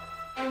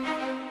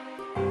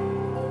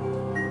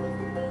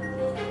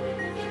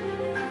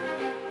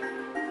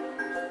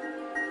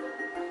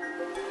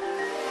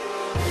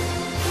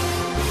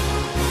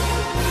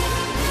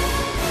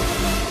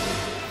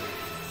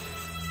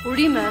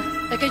 Urime,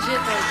 e ke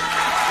gjetur.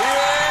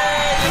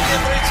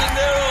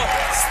 1.300 euro.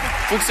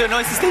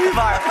 Funksionoi sistemi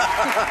var.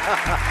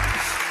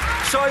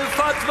 Shojmë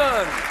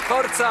Fatmën,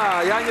 forca,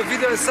 ja një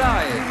video e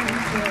saj.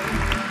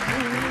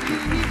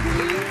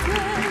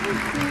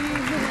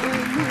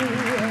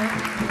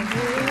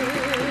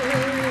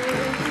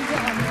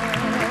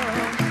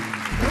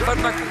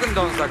 Fatma, ku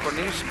këndon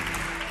zakonisht?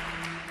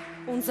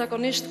 Unë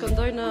zakonisht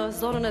këndoj në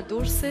zonën e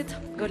Durrësit,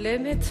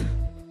 Golemit,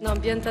 në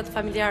ambientet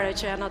familjare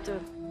që janë aty,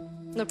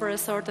 në për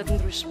resortet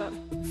ndryshme.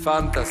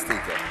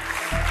 Fantastike.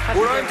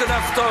 Urojmë të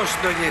naftosh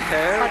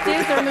ndonjëherë.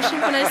 Patjetër, me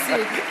shumë kënaqësi.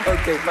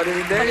 Okej,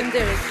 faleminderit.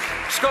 Faleminderit.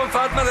 Shkon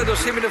Fatma dhe do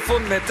shihemi në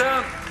fund me të.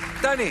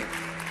 Tani,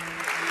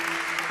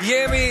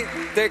 jemi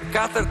te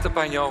 4 të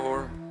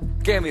panjohur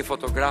Kemi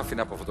fotografin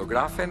apo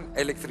fotografen,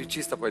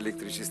 elektricist apo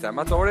elektriciste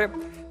amatore,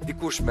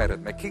 dikush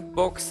merret me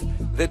kickbox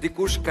dhe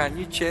dikush ka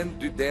 100,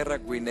 2 derra,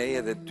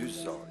 guineje dhe 2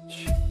 zogj.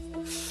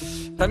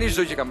 Tani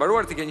çdo që ka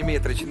mbaruar ti ke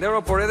 1300 euro,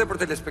 por edhe për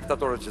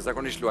telespektatorët që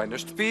zakonisht luajnë në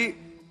shtëpi,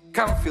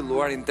 kanë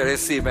filluar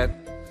interesimet.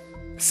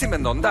 Si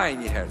mendon, ndaj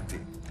një herë ti?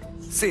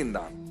 Si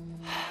ndan?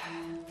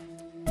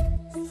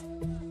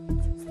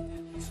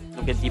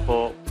 Nuk e di,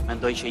 po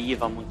mendoj që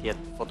Iva mund të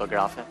jetë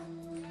fotografe.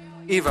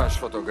 Iva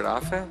është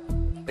fotografe.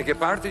 E ke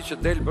parti që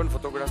del bën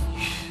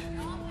fotografi?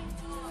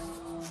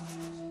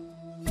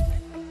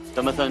 Do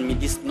me thënë,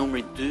 midis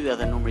numrit 2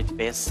 edhe numrit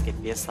 5, ke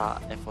pjesa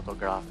e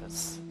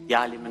fotografes.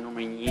 Djali me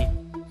numrin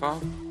 1. Po?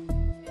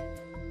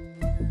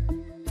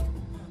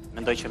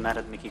 Mendoj që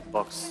merret me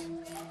kickbox.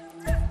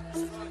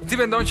 Ti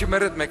mendon që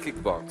merret me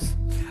kickbox.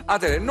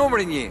 Atëre,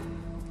 numri 1.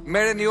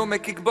 Merreni ju me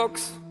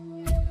kickbox?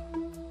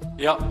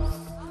 Jo.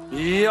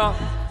 Jo.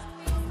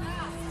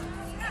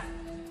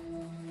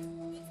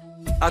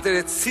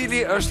 Atëre,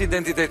 cili është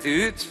identiteti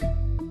yt?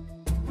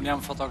 Unë jam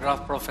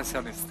fotograf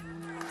profesionist.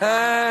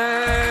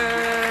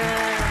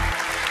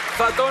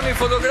 Fatoni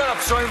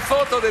fotograf, shojmë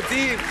fotot e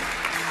ti.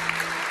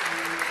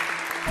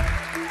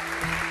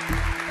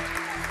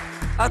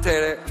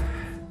 Atëre,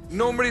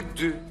 numri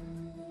 2,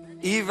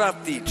 Iva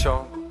Tiço.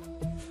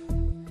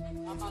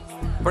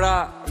 Pra,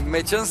 me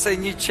qënë se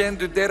 100,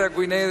 2 dera,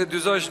 guineje dhe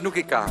 2 zogj nuk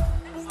I ka.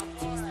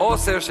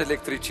 Ose është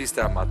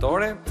elektriciste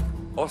amatore,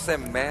 ose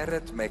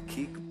merret me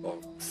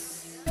kickbox.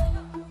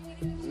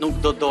 Nuk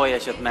do doja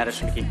që të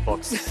merresh me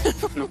kickbox.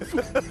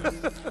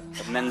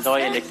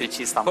 Mendoj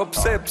elektricist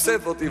amatore. Po pse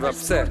thot Iva,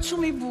 pse? Sport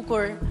shumë I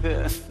bukur.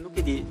 Nuk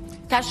e di.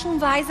 Ka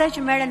shumë vajza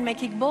që merren me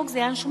kickbox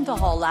dhe janë shumë të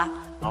holla.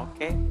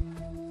 Okej.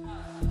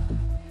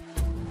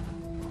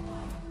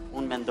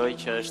 Unë mendoj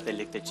që është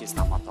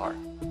elektricist amator.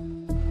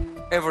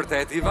 E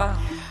vërtet, Iva?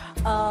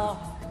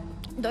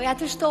 Doja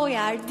të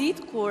shtoja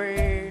Ardit kur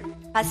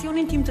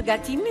pasionin tim të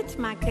gatimit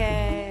ma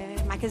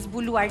ke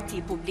zbuluar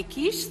ti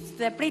publikisht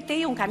dhe prej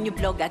teje unë kam një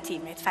blog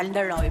gatimit.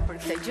 Falenderoj për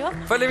këtë gjë.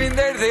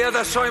 Faleminderit dhe ja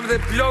ta shohim dhe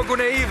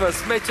blogun e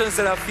Ivës, me qenë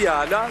se ra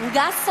fjala.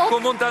 Nga sot ku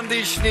mund ta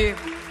ndiqni?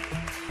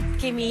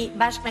 kemi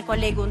bashkë me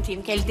kolegun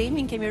tim,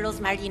 Keldemin, kemi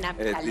Rozmarina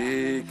për E di,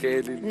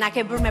 Keli. Na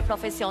ke bërë me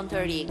profesion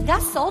të ri. Nga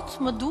sot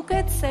më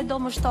duket se do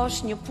më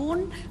shtosh një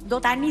punë, do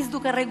ta nis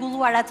duke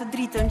rregulluar atë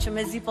dritën që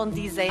mezi po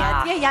ndizej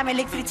atje, jam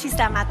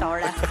elektriciste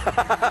amatore.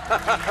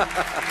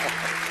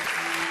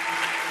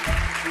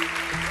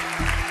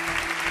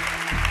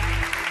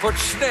 Po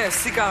ç'ne,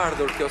 si ka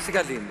ardhur kjo, si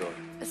ka lindur?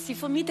 Si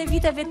fëmijët e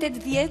viteve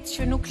 80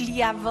 që nuk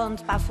lija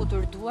vend pa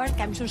futur duart,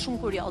 kam qenë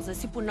shumë kurioze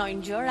si punojnë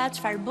gjërat,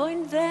 çfarë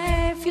bëjnë dhe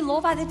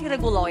fillova dhe ti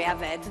rregulloja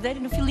vet. Dhe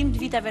në fillim të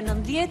viteve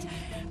 90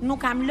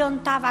 nuk kam lënë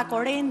tava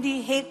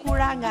korendi,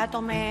 hekura nga ato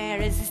me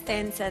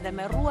rezistence dhe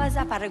me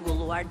rruaza pa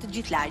rregulluar, të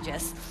gjithë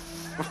lagjes.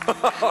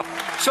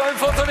 Shohim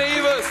foton e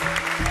Ivës.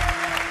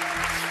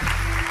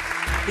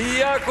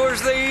 Ja ku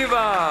është dhe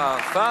Iva.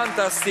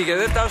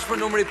 Fantastike. Dhe tash për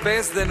numri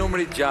 5 dhe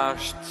numri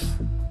 6.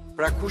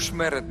 Pra kush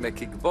merret me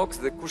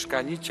kickbox dhe kush ka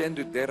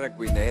 100 derra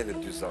guine dhe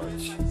 2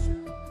 zogj.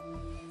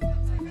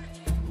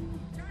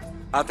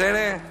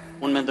 Atere?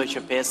 Unë mendoj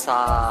që pesa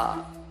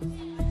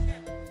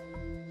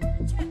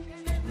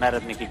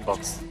merret me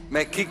kickbox.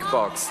 Me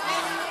kickbox.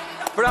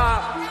 Pra,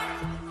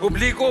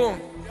 publiku?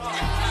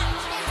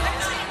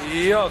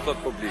 Jo,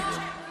 thot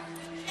publiku.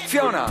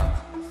 Fiona,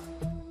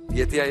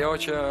 jeti ajo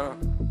që...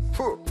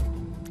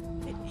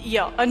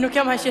 Jo, nuk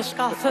jam aq e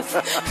shkathës.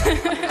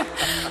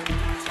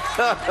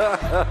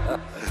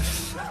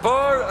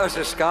 Por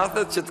është e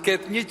shkathët që të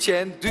ketë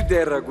 100, 2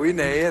 derra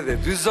guineje dhe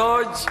 2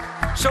 zogj.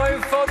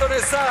 Shohim foton e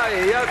saj,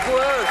 ja ku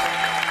është.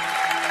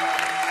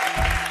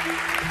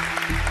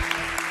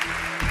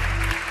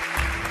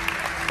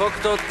 Po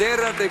këto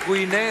derrat e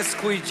guines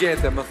ku I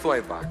gjete, më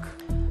thuaj pak.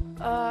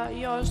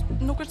 Jo,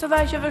 nuk është edhe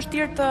aq e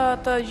vështirë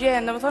të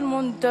gjen, domethënë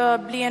mund të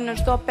blihen në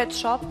çdo pet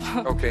shop.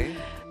 Okej.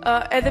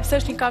 Edhe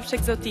pse është një kafshë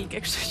egzotike,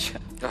 kështu që.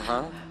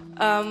 Aha.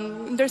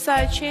 Ndërsa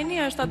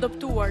qeni është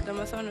adoptuar,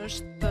 domethënë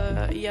është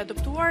I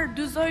adoptuar,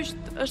 2 zogj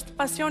është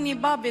pasioni I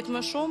babit më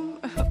shumë,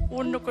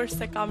 unë nuk është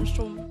se kam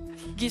shumë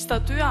gisht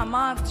aty,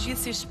 ama të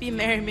gjithë si shtëpi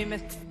merremi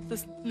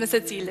me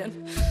secilin.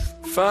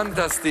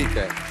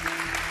 Fantastike.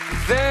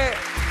 Dhe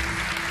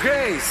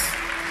Grace.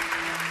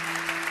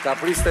 Ta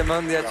priste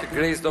mendja që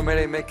Grace do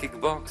merrej me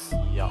kickbox?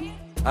 Jo.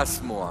 As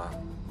mua.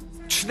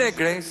 Ç'ne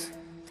Grace?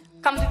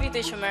 Kam 2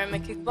 vite që merrem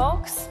me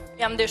kickbox,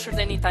 jam ndeshur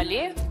dhe në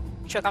Itali,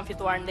 që kam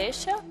fituar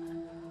ndeshje.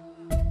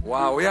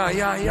 Wow, ja.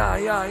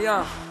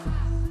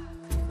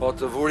 Po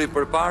të vuri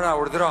për para,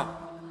 urdhro.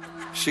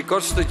 Shiko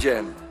ç'të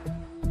gjen.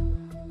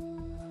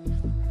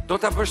 Do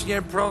ta bësh një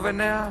herë provën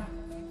Nea?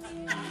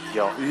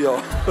 Jo.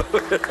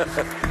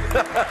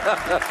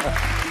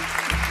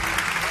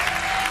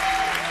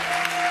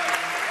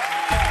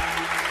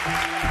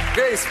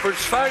 Grace, për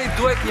çfarë I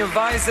duhet një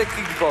vajze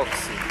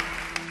kickboxi?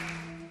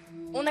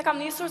 Unë e kam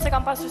nisur se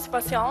kam pasur si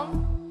pasion,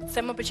 se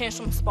më pëlqejnë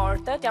shumë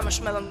sportet, jam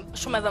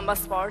shumë edhe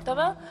mbas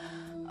sporteve.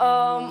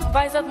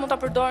 Vajzat mund ta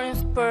përdorin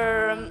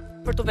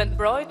për të vetë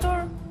mbrojtur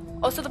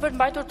ose për të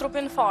mbajtur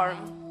trupin në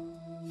formë.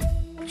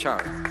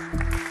 Qartë.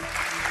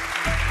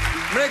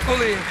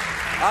 Mrekulli,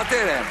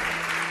 atere,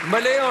 më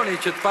lejoni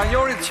që të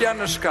panjohurit që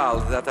janë në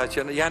shkallë dhe ata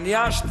që janë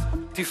jashtë,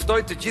 t'i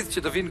ftoj të gjithë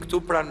që të vinë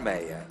këtu pranë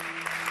meje.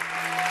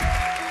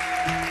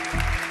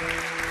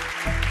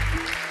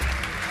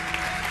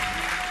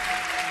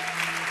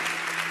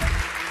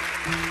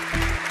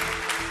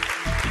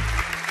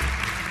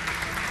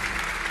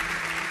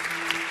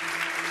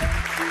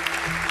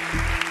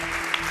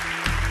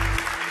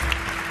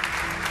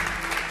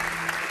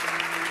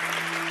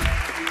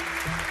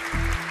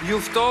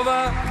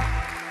 Juftova,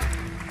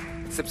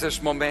 sepse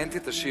është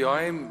momenti të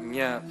shijojmë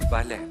një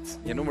balet,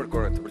 një numër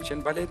korrekt. Të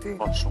pëlqen baleti?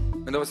 Po,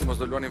 shumë. Mendova se mos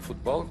do luanin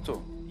futboll këtu?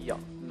 Jo,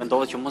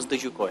 mendova që mos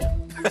dëgjoj.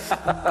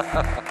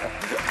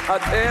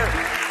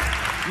 Atëherë,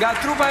 nga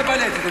trupa e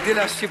baletit e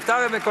Diela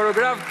Shqiptare me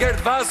koreograf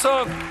Gert Vaso,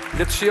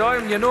 le të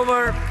shijojmë një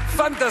numër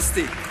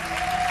fantastik.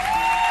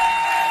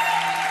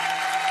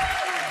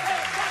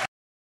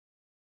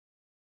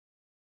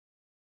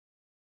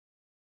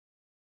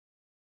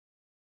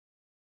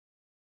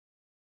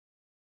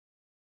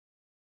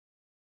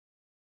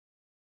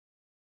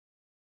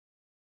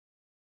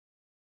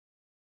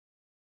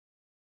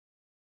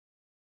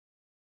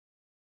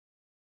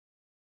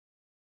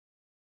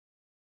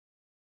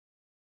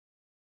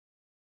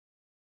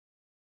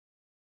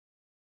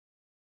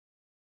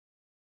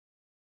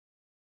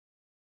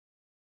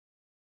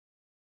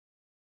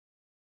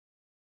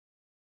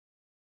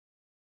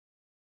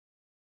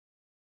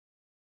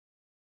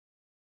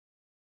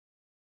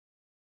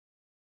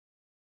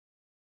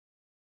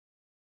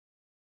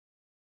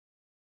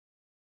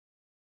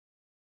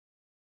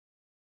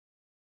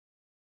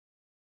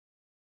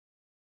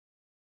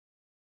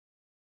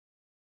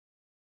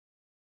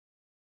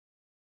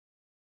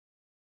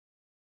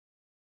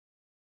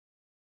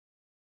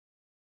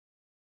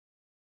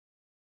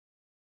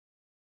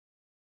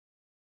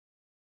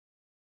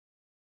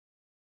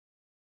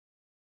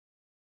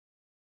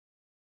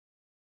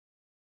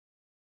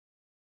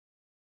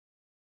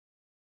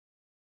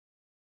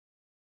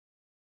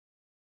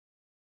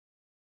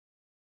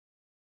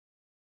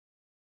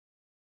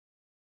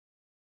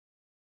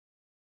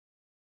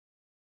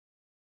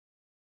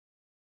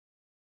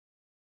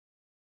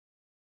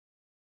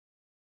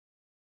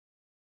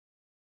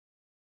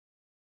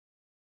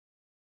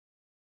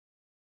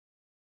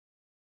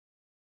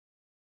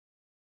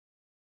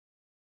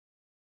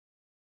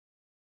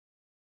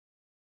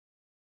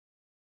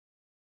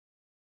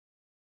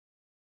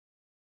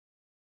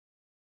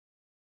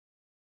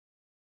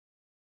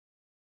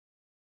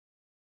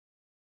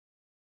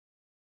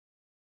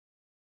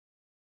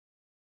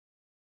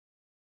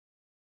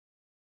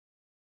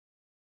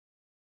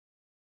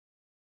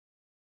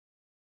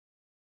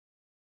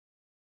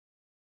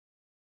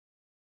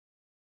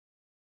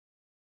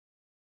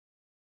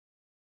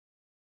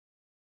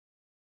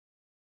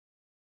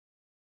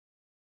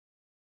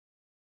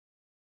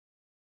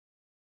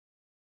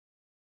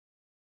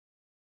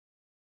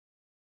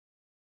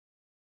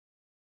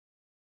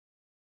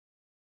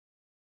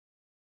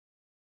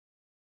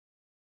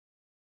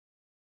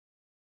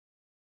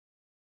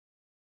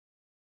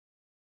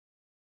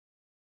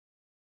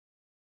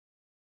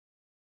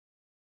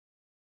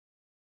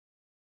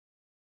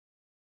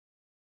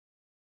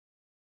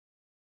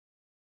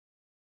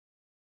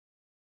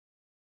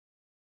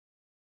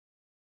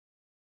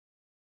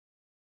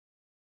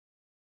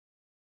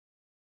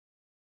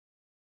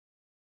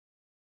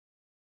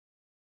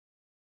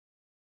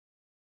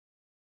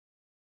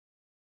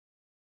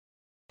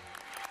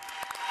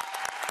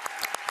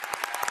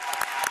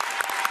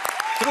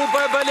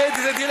 Trupa e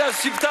baletit e Diela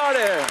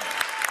Shqiptare.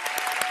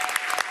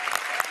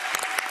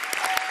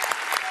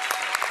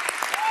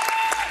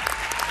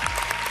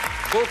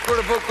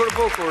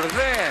 Bukur.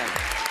 Dhe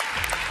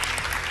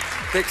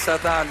teksa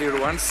ta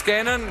liruan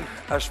skenën,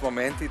 është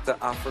momenti të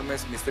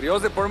afërmes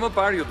misterioze, por më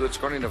parë ju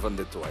duhet shkoni në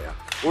vendet tuaja.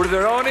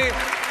 Urdhëroni.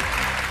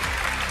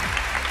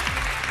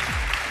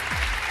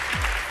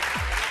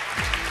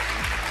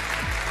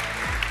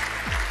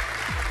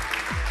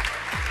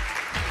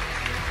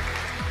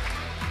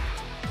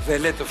 Dhe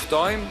le të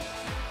ftojmë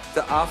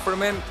të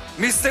afërmen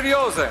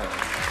misterioze.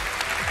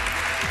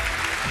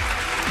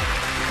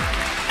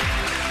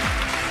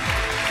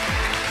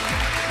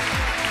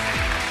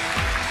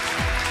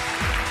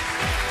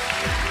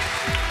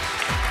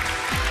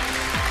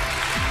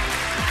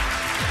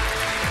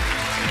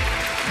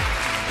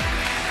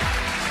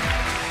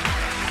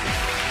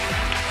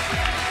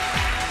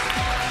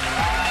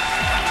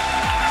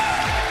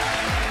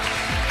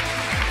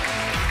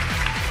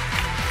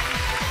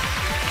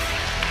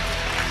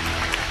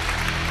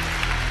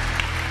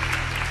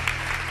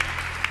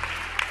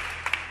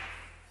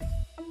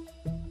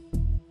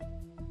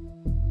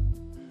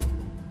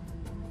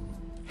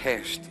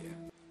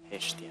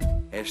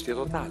 Heshtje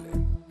totale,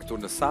 këtu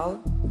në sallë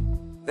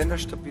dhe në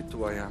shtëpitë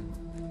tuaja.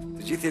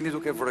 Të gjithë jeni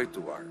duke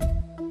vrojtuar.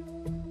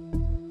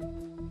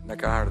 Në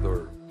ka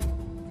ardhur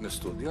në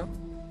studio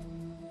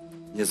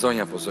një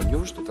zonja apo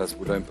zonjush, do ta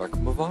zbulojmë pak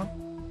më vonë.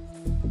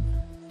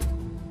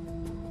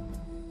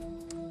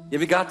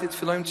 Jemi gati të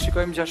fillojmë të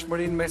shikojmë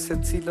ngjashmërinë me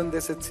secilën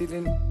dhe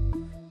secilin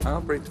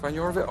prej të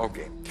panjohurve?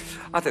 Okej.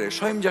 Atëherë,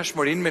 shohim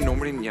ngjashmërinë me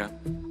numrin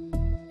 1.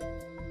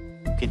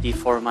 Nuk e di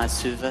forma e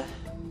syve,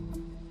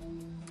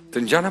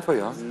 Të ngjan apo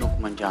jo? nuk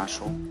më ngjan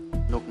shumë,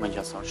 nuk më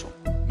ngjason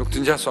shumë. Nuk të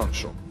ngjason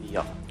shumë.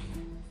 Jo.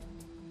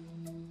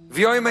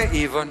 Vjoj me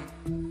Ivën.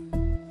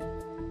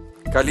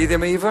 Ka lidhje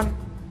me Ivën?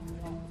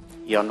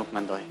 Jo, nuk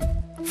mendoj.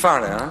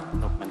 Fare,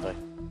 Nuk mendoj.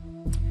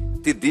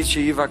 Ti di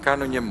që Iva ka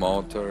në një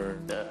motër,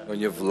 në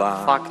një vlla.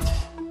 Fakt,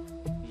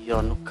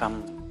 jo, nuk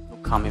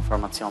kam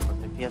informacion për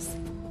këtë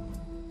pjesë,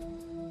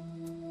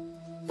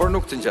 Por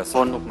nuk të ngjason.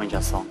 por nuk më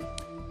ngjason.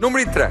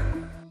 Numri 3.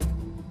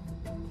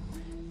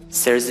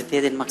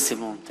 Seriozitetin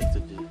maksimum të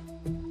këtë dy.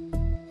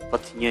 Po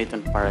të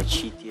njëjtën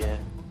paraqitje.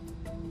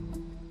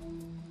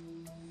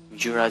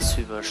 Ngjyra e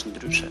syve është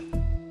ndryshe.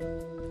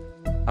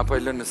 Apo e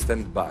lënë në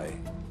stand-by.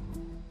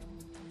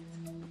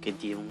 Nuk e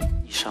di, unë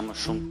isha më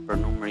shumë për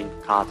numrin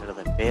 4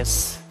 dhe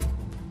 5.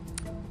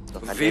 Do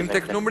ta Vim leve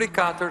tek tek- numri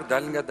 4,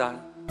 dal nga dal.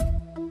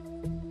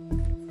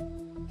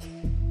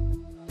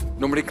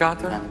 Numri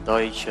 4?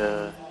 Mendoj që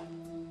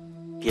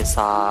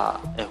pjesa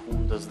e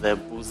hundës dhe e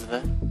buzëve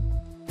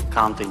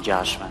kanë të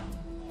ngjashme.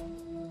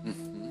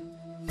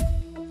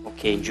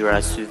 Okej, ngjyra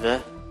e syve.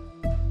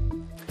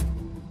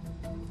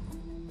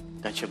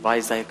 Nga që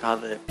vajza e ka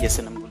dhe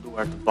pjesën e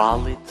mbuluar të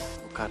ballit,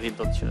 nuk arrit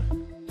dot që.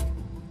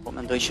 Po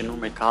mendoj që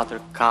numri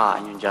 4 ka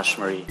një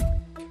ngjashmëri.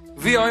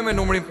 Vjoj me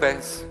numrin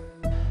 5.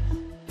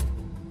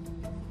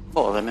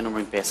 Po, dhe me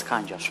numrin 5 ka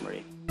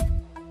ngjashmëri.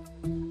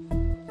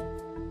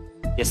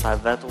 Pjesa e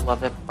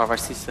vetullave,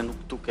 pavarësisht se nuk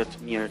duket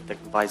mirë tek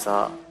vajza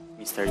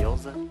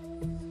misterioze,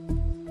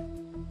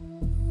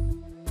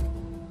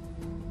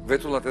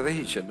 Vetullat edhe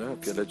hiqen,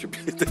 fjala që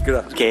bie te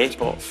gratë. Okej,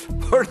 po.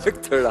 Por në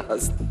këtë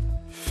rast.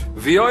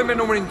 Vjoj me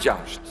numrin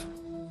 6.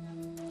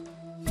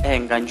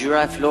 Nga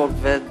ngjyra e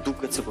flokëve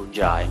duket sikur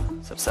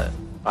ngjajnë, sepse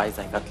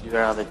vajza e ka të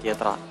lyera dhe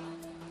tjetra.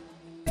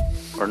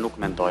 Por nuk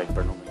mendoj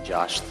për numrin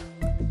 6.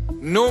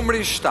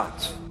 Numri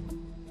 7.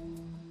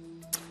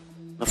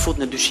 Më fut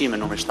në dyshime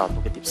numri 7,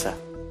 nuk e di pse.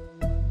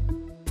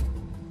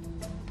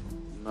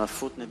 Më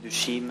fut në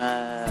dyshime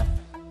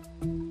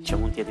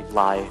që mund të jetë i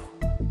vllai.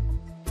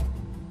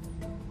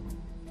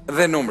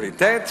 Dhe numri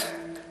 8.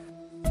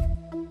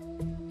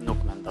 Nuk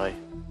mendoj.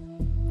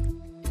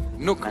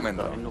 Nuk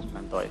mendoj. Nuk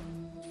mendoj.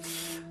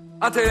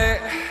 Atëre,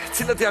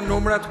 cilët janë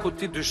numrat ku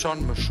ti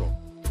dyshon më shumë?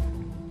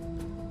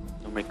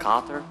 Numri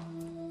 4,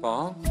 Po,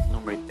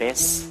 numri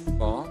 5,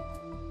 po.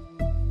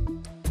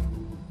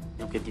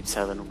 nuk e di pse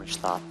edhe numri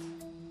 7.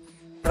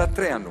 Pra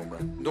 3 janë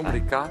numrat.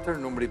 Numri 4,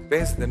 numri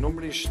 5 dhe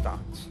numri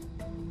 7.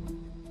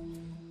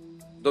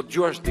 Do të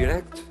gjuash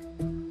direkt?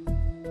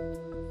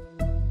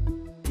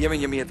 Jemi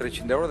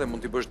 1.300 euro dhe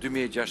mund t'i bësh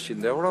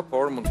 2.600 euro,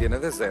 por mund t'jenë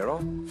edhe 0.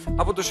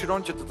 Apo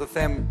dëshiron që të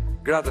them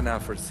gradën e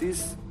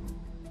afërsisë,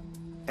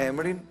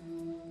 emrin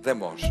dhe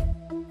moshën.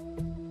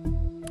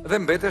 Dhe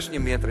mbetesh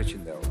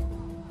 1.300 euro.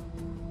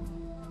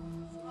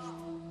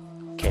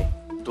 Okej,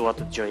 dua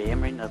të dëgjoj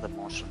emrin edhe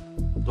moshën.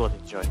 Dua të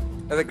dëgjoj.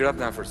 Edhe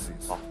gradën e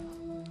afërsisë. Po.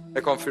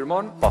 E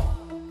konfirmon? Po.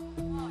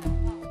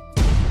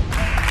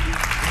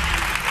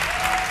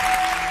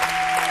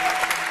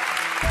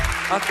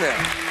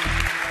 Atëherë.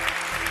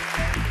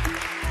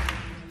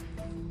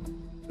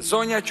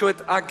 Zonja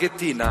quhet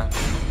Agetina,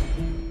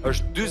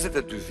 është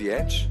 42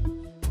 vjeç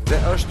dhe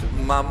është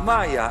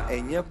mamaja e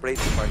një prej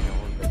të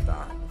panjohurve ta.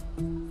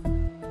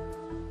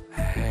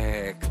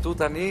 Këtu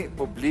tani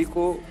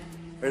publiku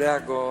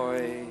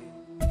reagoi.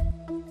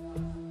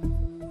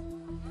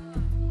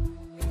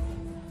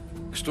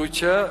 Kështu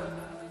që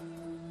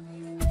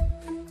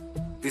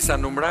disa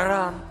numra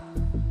ranë.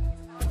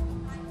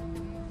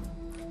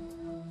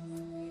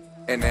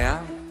 ENEA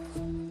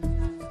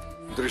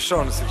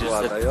ndryshon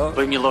situata, jo?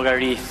 Bëjmë një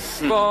llogari.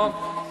 Po,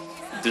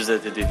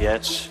 42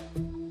 vjeç.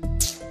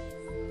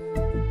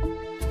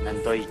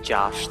 Mendoj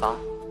 6.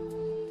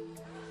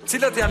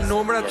 cilat janë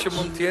numrat që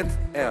mund të jetë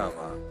e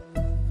ama?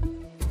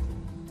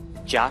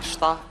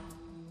 6,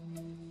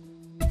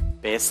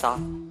 5.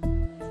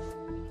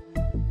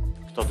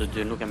 Këto të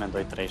dy nuk e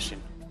mendoj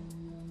 3-shin.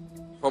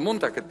 Po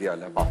mund ta ketë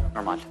djala. Po,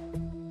 normal.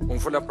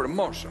 Unë fola për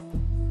moshën.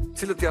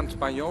 Cilët janë të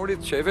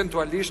panjohurit që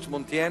eventualisht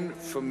mund të jenë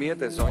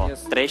fëmijët e Po,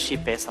 zonjës 3,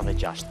 5 dhe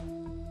 6.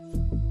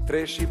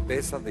 3,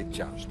 5 dhe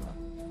 6.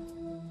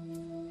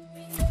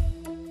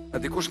 A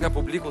dikush nga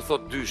publiku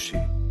thot 2.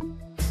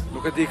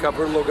 Nuk e di ka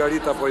bërë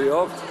llogarit apo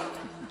jo.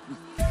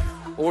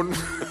 Unë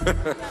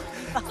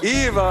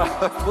Iva,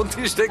 mund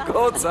të ishte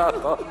goca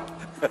apo?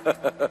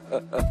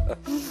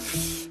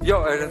 Jo,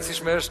 e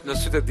rëndësishme është në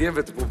sytë e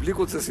djemve të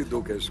publikut se si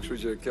dukesh, kështu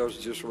që kjo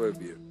është gjë shumë e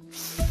mirë.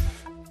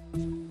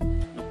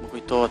 Nuk më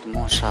kujtohet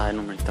mosha e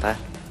numrit 3.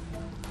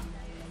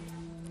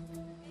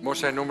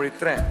 Mosha e numri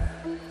 3.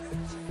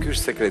 Ky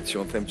është sekret që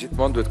unë them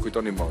gjithmonë duhet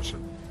kujtoni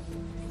moshën.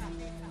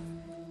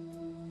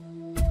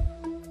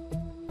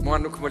 Mua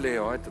nuk më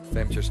lejohet të të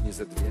them që është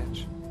 20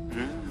 vjeç.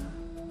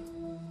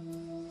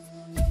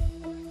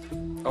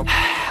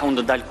 Unë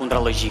do dal kundra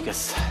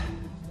logjikës.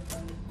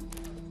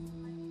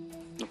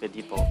 Nuk e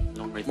di, po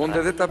numri 3. Mund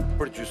edhe ta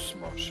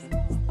përgjysmosh.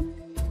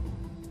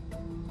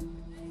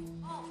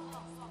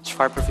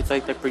 çfarë përfitoj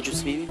tek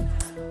përgjysmimi?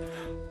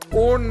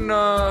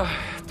 Unë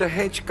të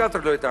heq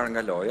 4 lojtar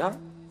nga loja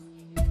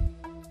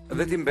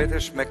dhe ti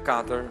mbetesh me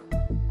 4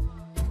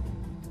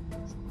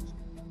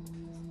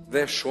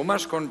 dhe shuma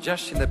shkon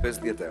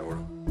 650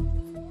 euro.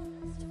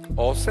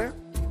 Ose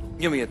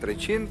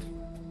 1300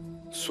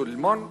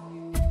 sulmon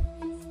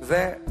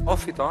dhe o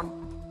fiton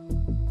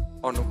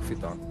o nuk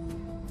fiton.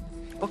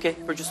 Okej,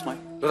 përgjysmoj.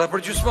 Do ta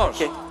përgjysmosh?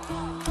 Okej.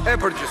 E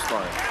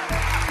përgjysmoj.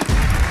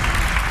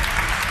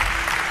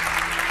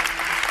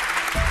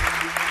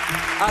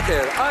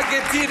 Atëherë,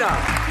 Argentina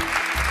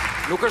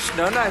nuk është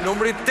nëna e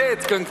numrit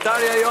 8,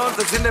 këngëtarja jonë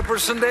të cilën e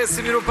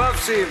përshëndesim,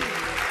 mirupafshim.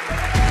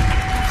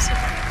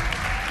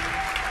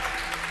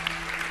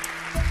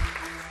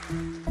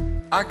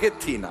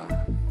 Argentina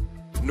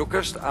nuk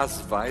është as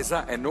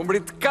vajza e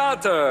numrit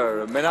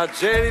 4,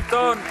 menaxheri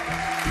ton.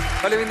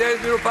 Faleminderit,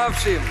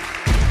 mirupafshim.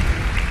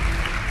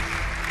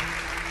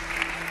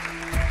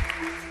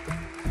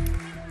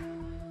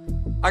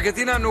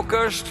 Argentina nuk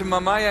është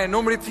mamaja e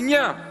numrit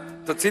 1,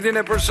 të cilin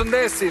e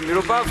përshëndesim,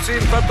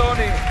 mirupafshim,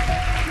 Patoni.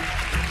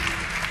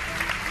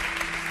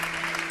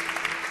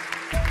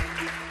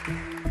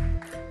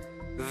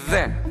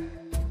 Dhe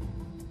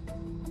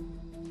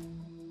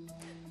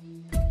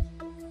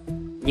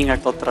një nga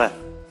këto 3.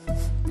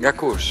 Nga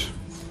kush?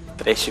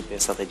 3,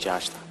 5 dhe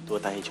 6.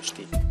 Duhet ta heqësh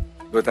ti.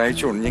 Duhet ta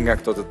heq unë një nga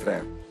këto të 3.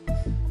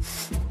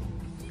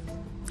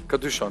 Kë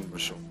dyshon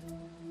më shumë?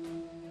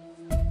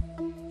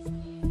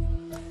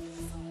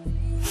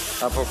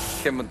 Apo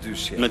ke më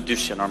dyshje? Më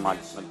dyshje normal.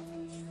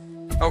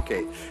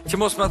 Okej, që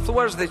mos më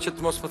thuash dhe që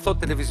të mos më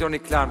thot televizioni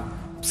Klan,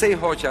 pse i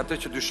hoqe atë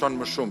që dyshon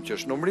më shumë, që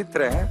është numri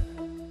 3,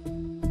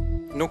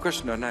 nuk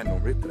është nëna e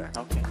numri 3.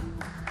 Okej.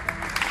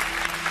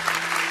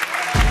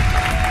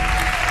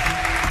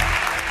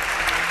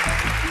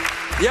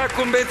 Ja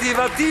ku mbeti i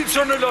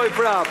Vatiço në loj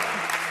prap.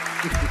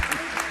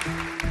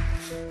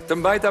 Të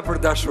mbajta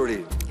për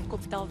dashuri.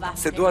 Kuptova.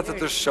 Se dua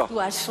të shoh.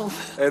 Dua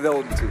shumë. Edhe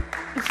unë ty.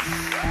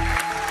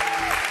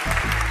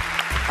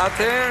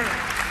 Atëherë,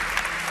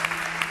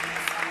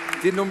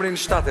 ti numrin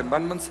 7,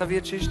 mban mend sa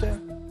vjeç ishte?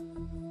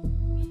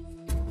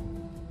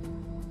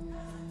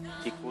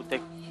 Diku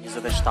tek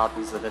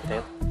 27,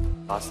 28,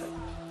 pase.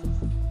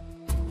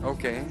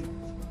 Okej.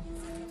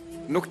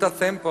 Nuk ta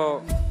them, po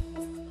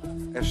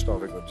e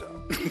shtove goxha.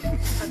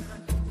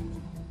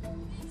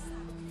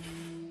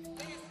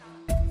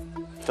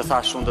 Të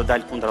thash unë do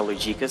dal kundra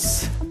logjikës,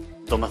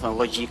 do më thënë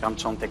logjika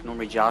më çon tek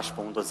numri 6,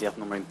 po unë do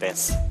zgjedh numrin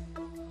 5.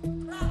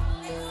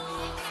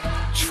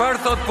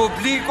 Çfarë thot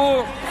publiku?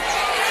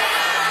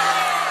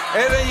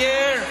 Edhe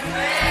njerë?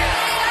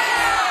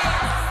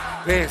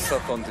 5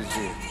 thon të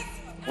gjithë.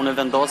 Unë e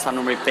vendosa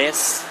numri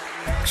 5.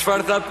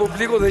 Çfarë thot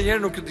publiku dhe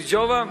njerë nuk ju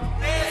dëgjova?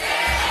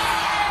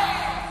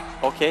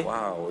 Okej.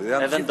 Wow,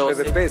 janë gjithë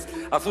edhe 5.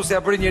 A thu se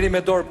ja bëri njeri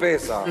me dorë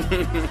 5-a.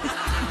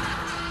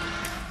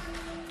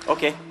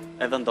 Okej,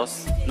 e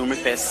vendos, numri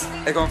 5.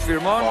 E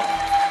konfirmon?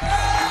 Po.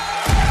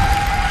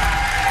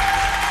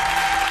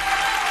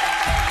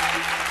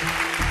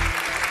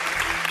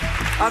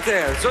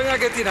 Atëherë, zonja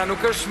Argentina nuk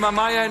është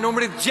mamaja e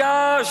numrit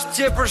 6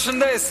 që e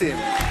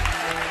përshëndesim.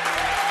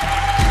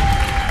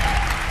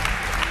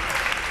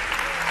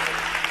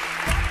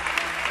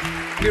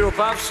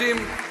 Mirupafshim.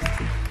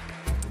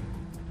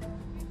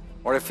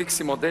 Ore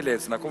fiksi modele,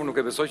 se akoma nuk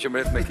e besoj që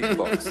mret me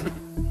kickbox.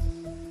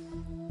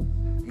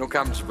 Nuk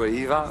kam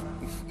ç'bëiva,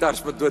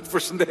 tash më duhet të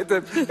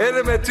përshëndetem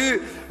edhe me ty.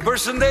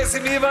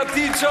 Përshëndesim Iva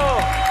Tiço.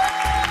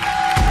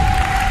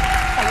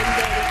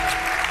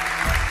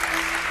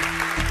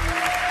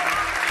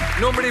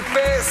 Numri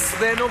 5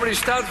 dhe numri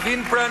 7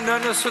 vinë pra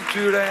nënës së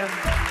tyre.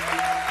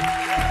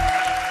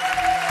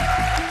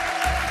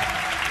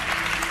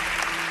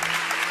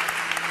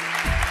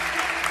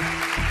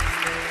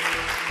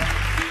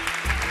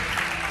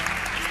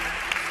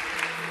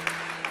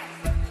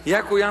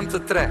 Ja ku janë të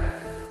 3.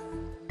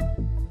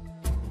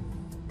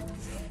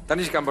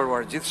 Tani që kam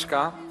përruar gjithë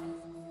shka,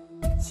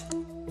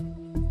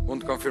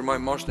 unë të konfirmoj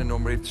moshën e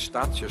numrit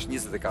 7, që është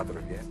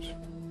 24 vjeç.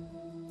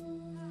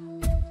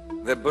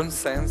 Dhe bën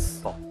sens,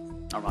 Po,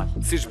 normal.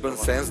 siç bën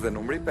sens dhe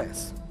numri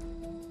 5.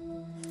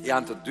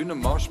 Janë të dy në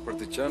moshë për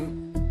të qenë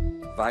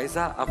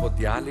vajza apo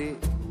djali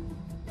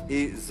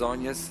i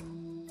zonjës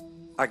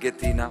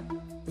Argentina.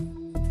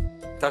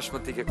 Tashmë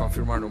ti ke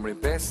konfirmuar numri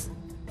 5.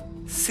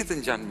 Si të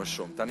ngjan më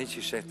shumë, tani që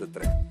i sheh të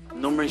 3.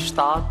 Numri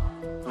 7,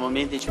 në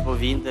momentin që po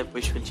vinte, po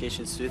i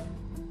shkëlqeshin syt.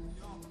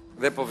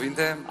 Dhe po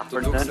vinte të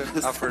Afër dukse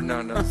nënës. afër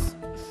nënës.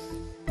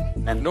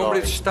 Mendoj.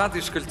 Numri 7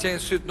 i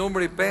shkëlqen syt,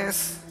 numri 5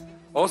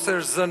 ose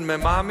është zën me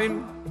mamin,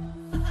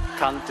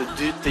 Kanë të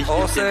dy të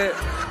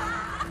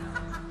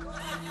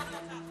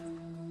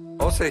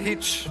ose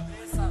hiç.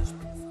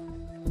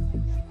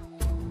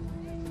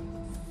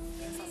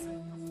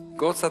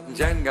 Gocat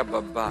ngjajnë nga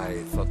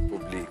babai, thot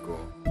publiku.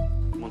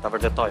 Mund ta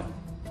vërtetoj.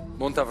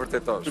 Mund ta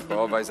vërtetosh,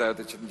 po vajza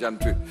jote që të ngjan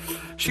ty.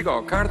 Shiko,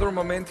 ka ardhur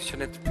momenti që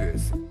ne të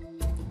pyesim.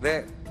 Dhe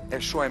e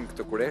shohim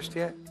këtë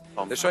kurreshtje,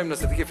 dhe shohim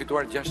nëse ti ke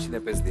fituar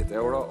 650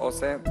 euro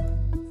ose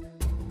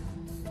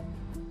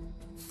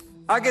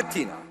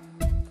Argentina.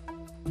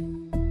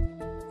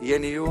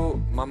 Jeni ju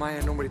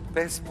mamaja numrit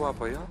 5, po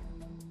apo jo?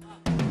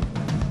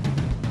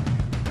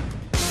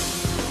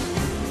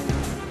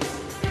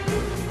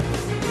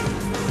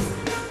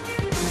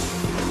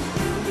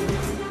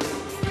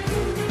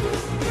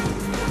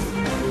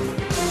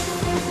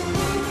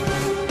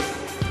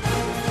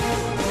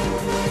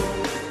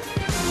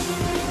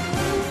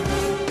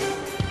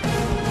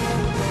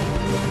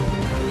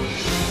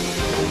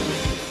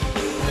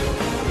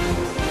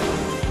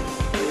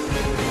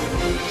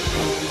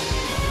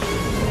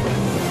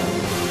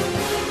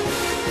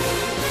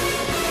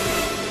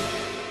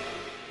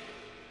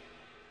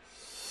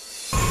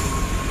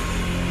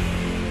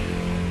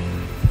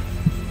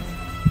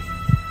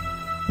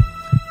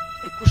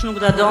 Kush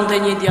nuk da donte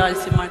një djalë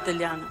si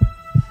Marteliana,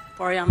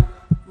 por jam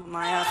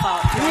mamaja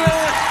fatë.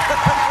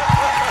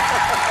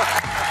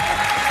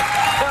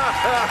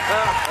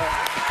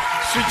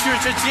 Shqyqyr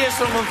që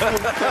qeshën më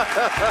fund.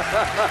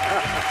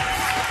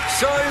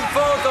 Shojmë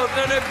fotot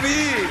në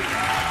nebi!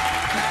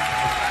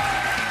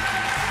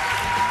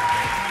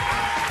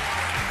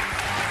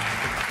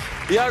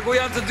 Ja ku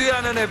janë të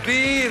dyja në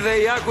nebi dhe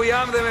ja ku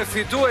jam dhe me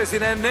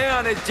fituesin ENEA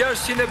në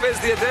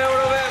 650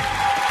 eurove.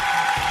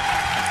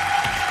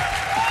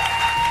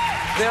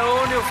 Dhe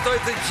unë ju ftoj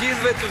të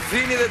gjithve të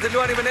vini dhe të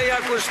luani me ne, ja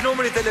ku është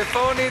numri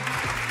telefonit,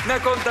 na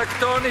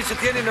kontaktoni që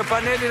t'jeni në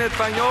panelin e të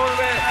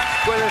panjohurve,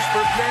 ku edhe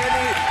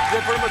shpërbleni dhe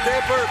për më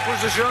tepër,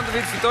 kush dëshiron të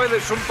vitë fitoj dhe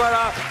shumë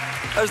para,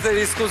 është dhe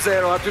risku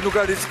 0, aty nuk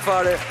ka risk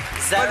fare.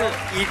 0,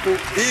 iku.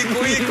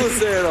 Iku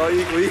 0,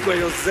 iku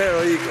jo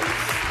 0, iku.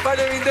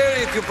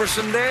 Faleminderit, ju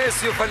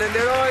përshëndes, ju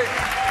falenderoj,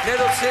 ne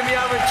do të shemi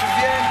javën që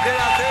vjen, dhe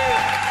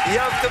atëherë,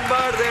 javë të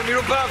mbarë dhe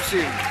miru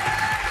pafshim.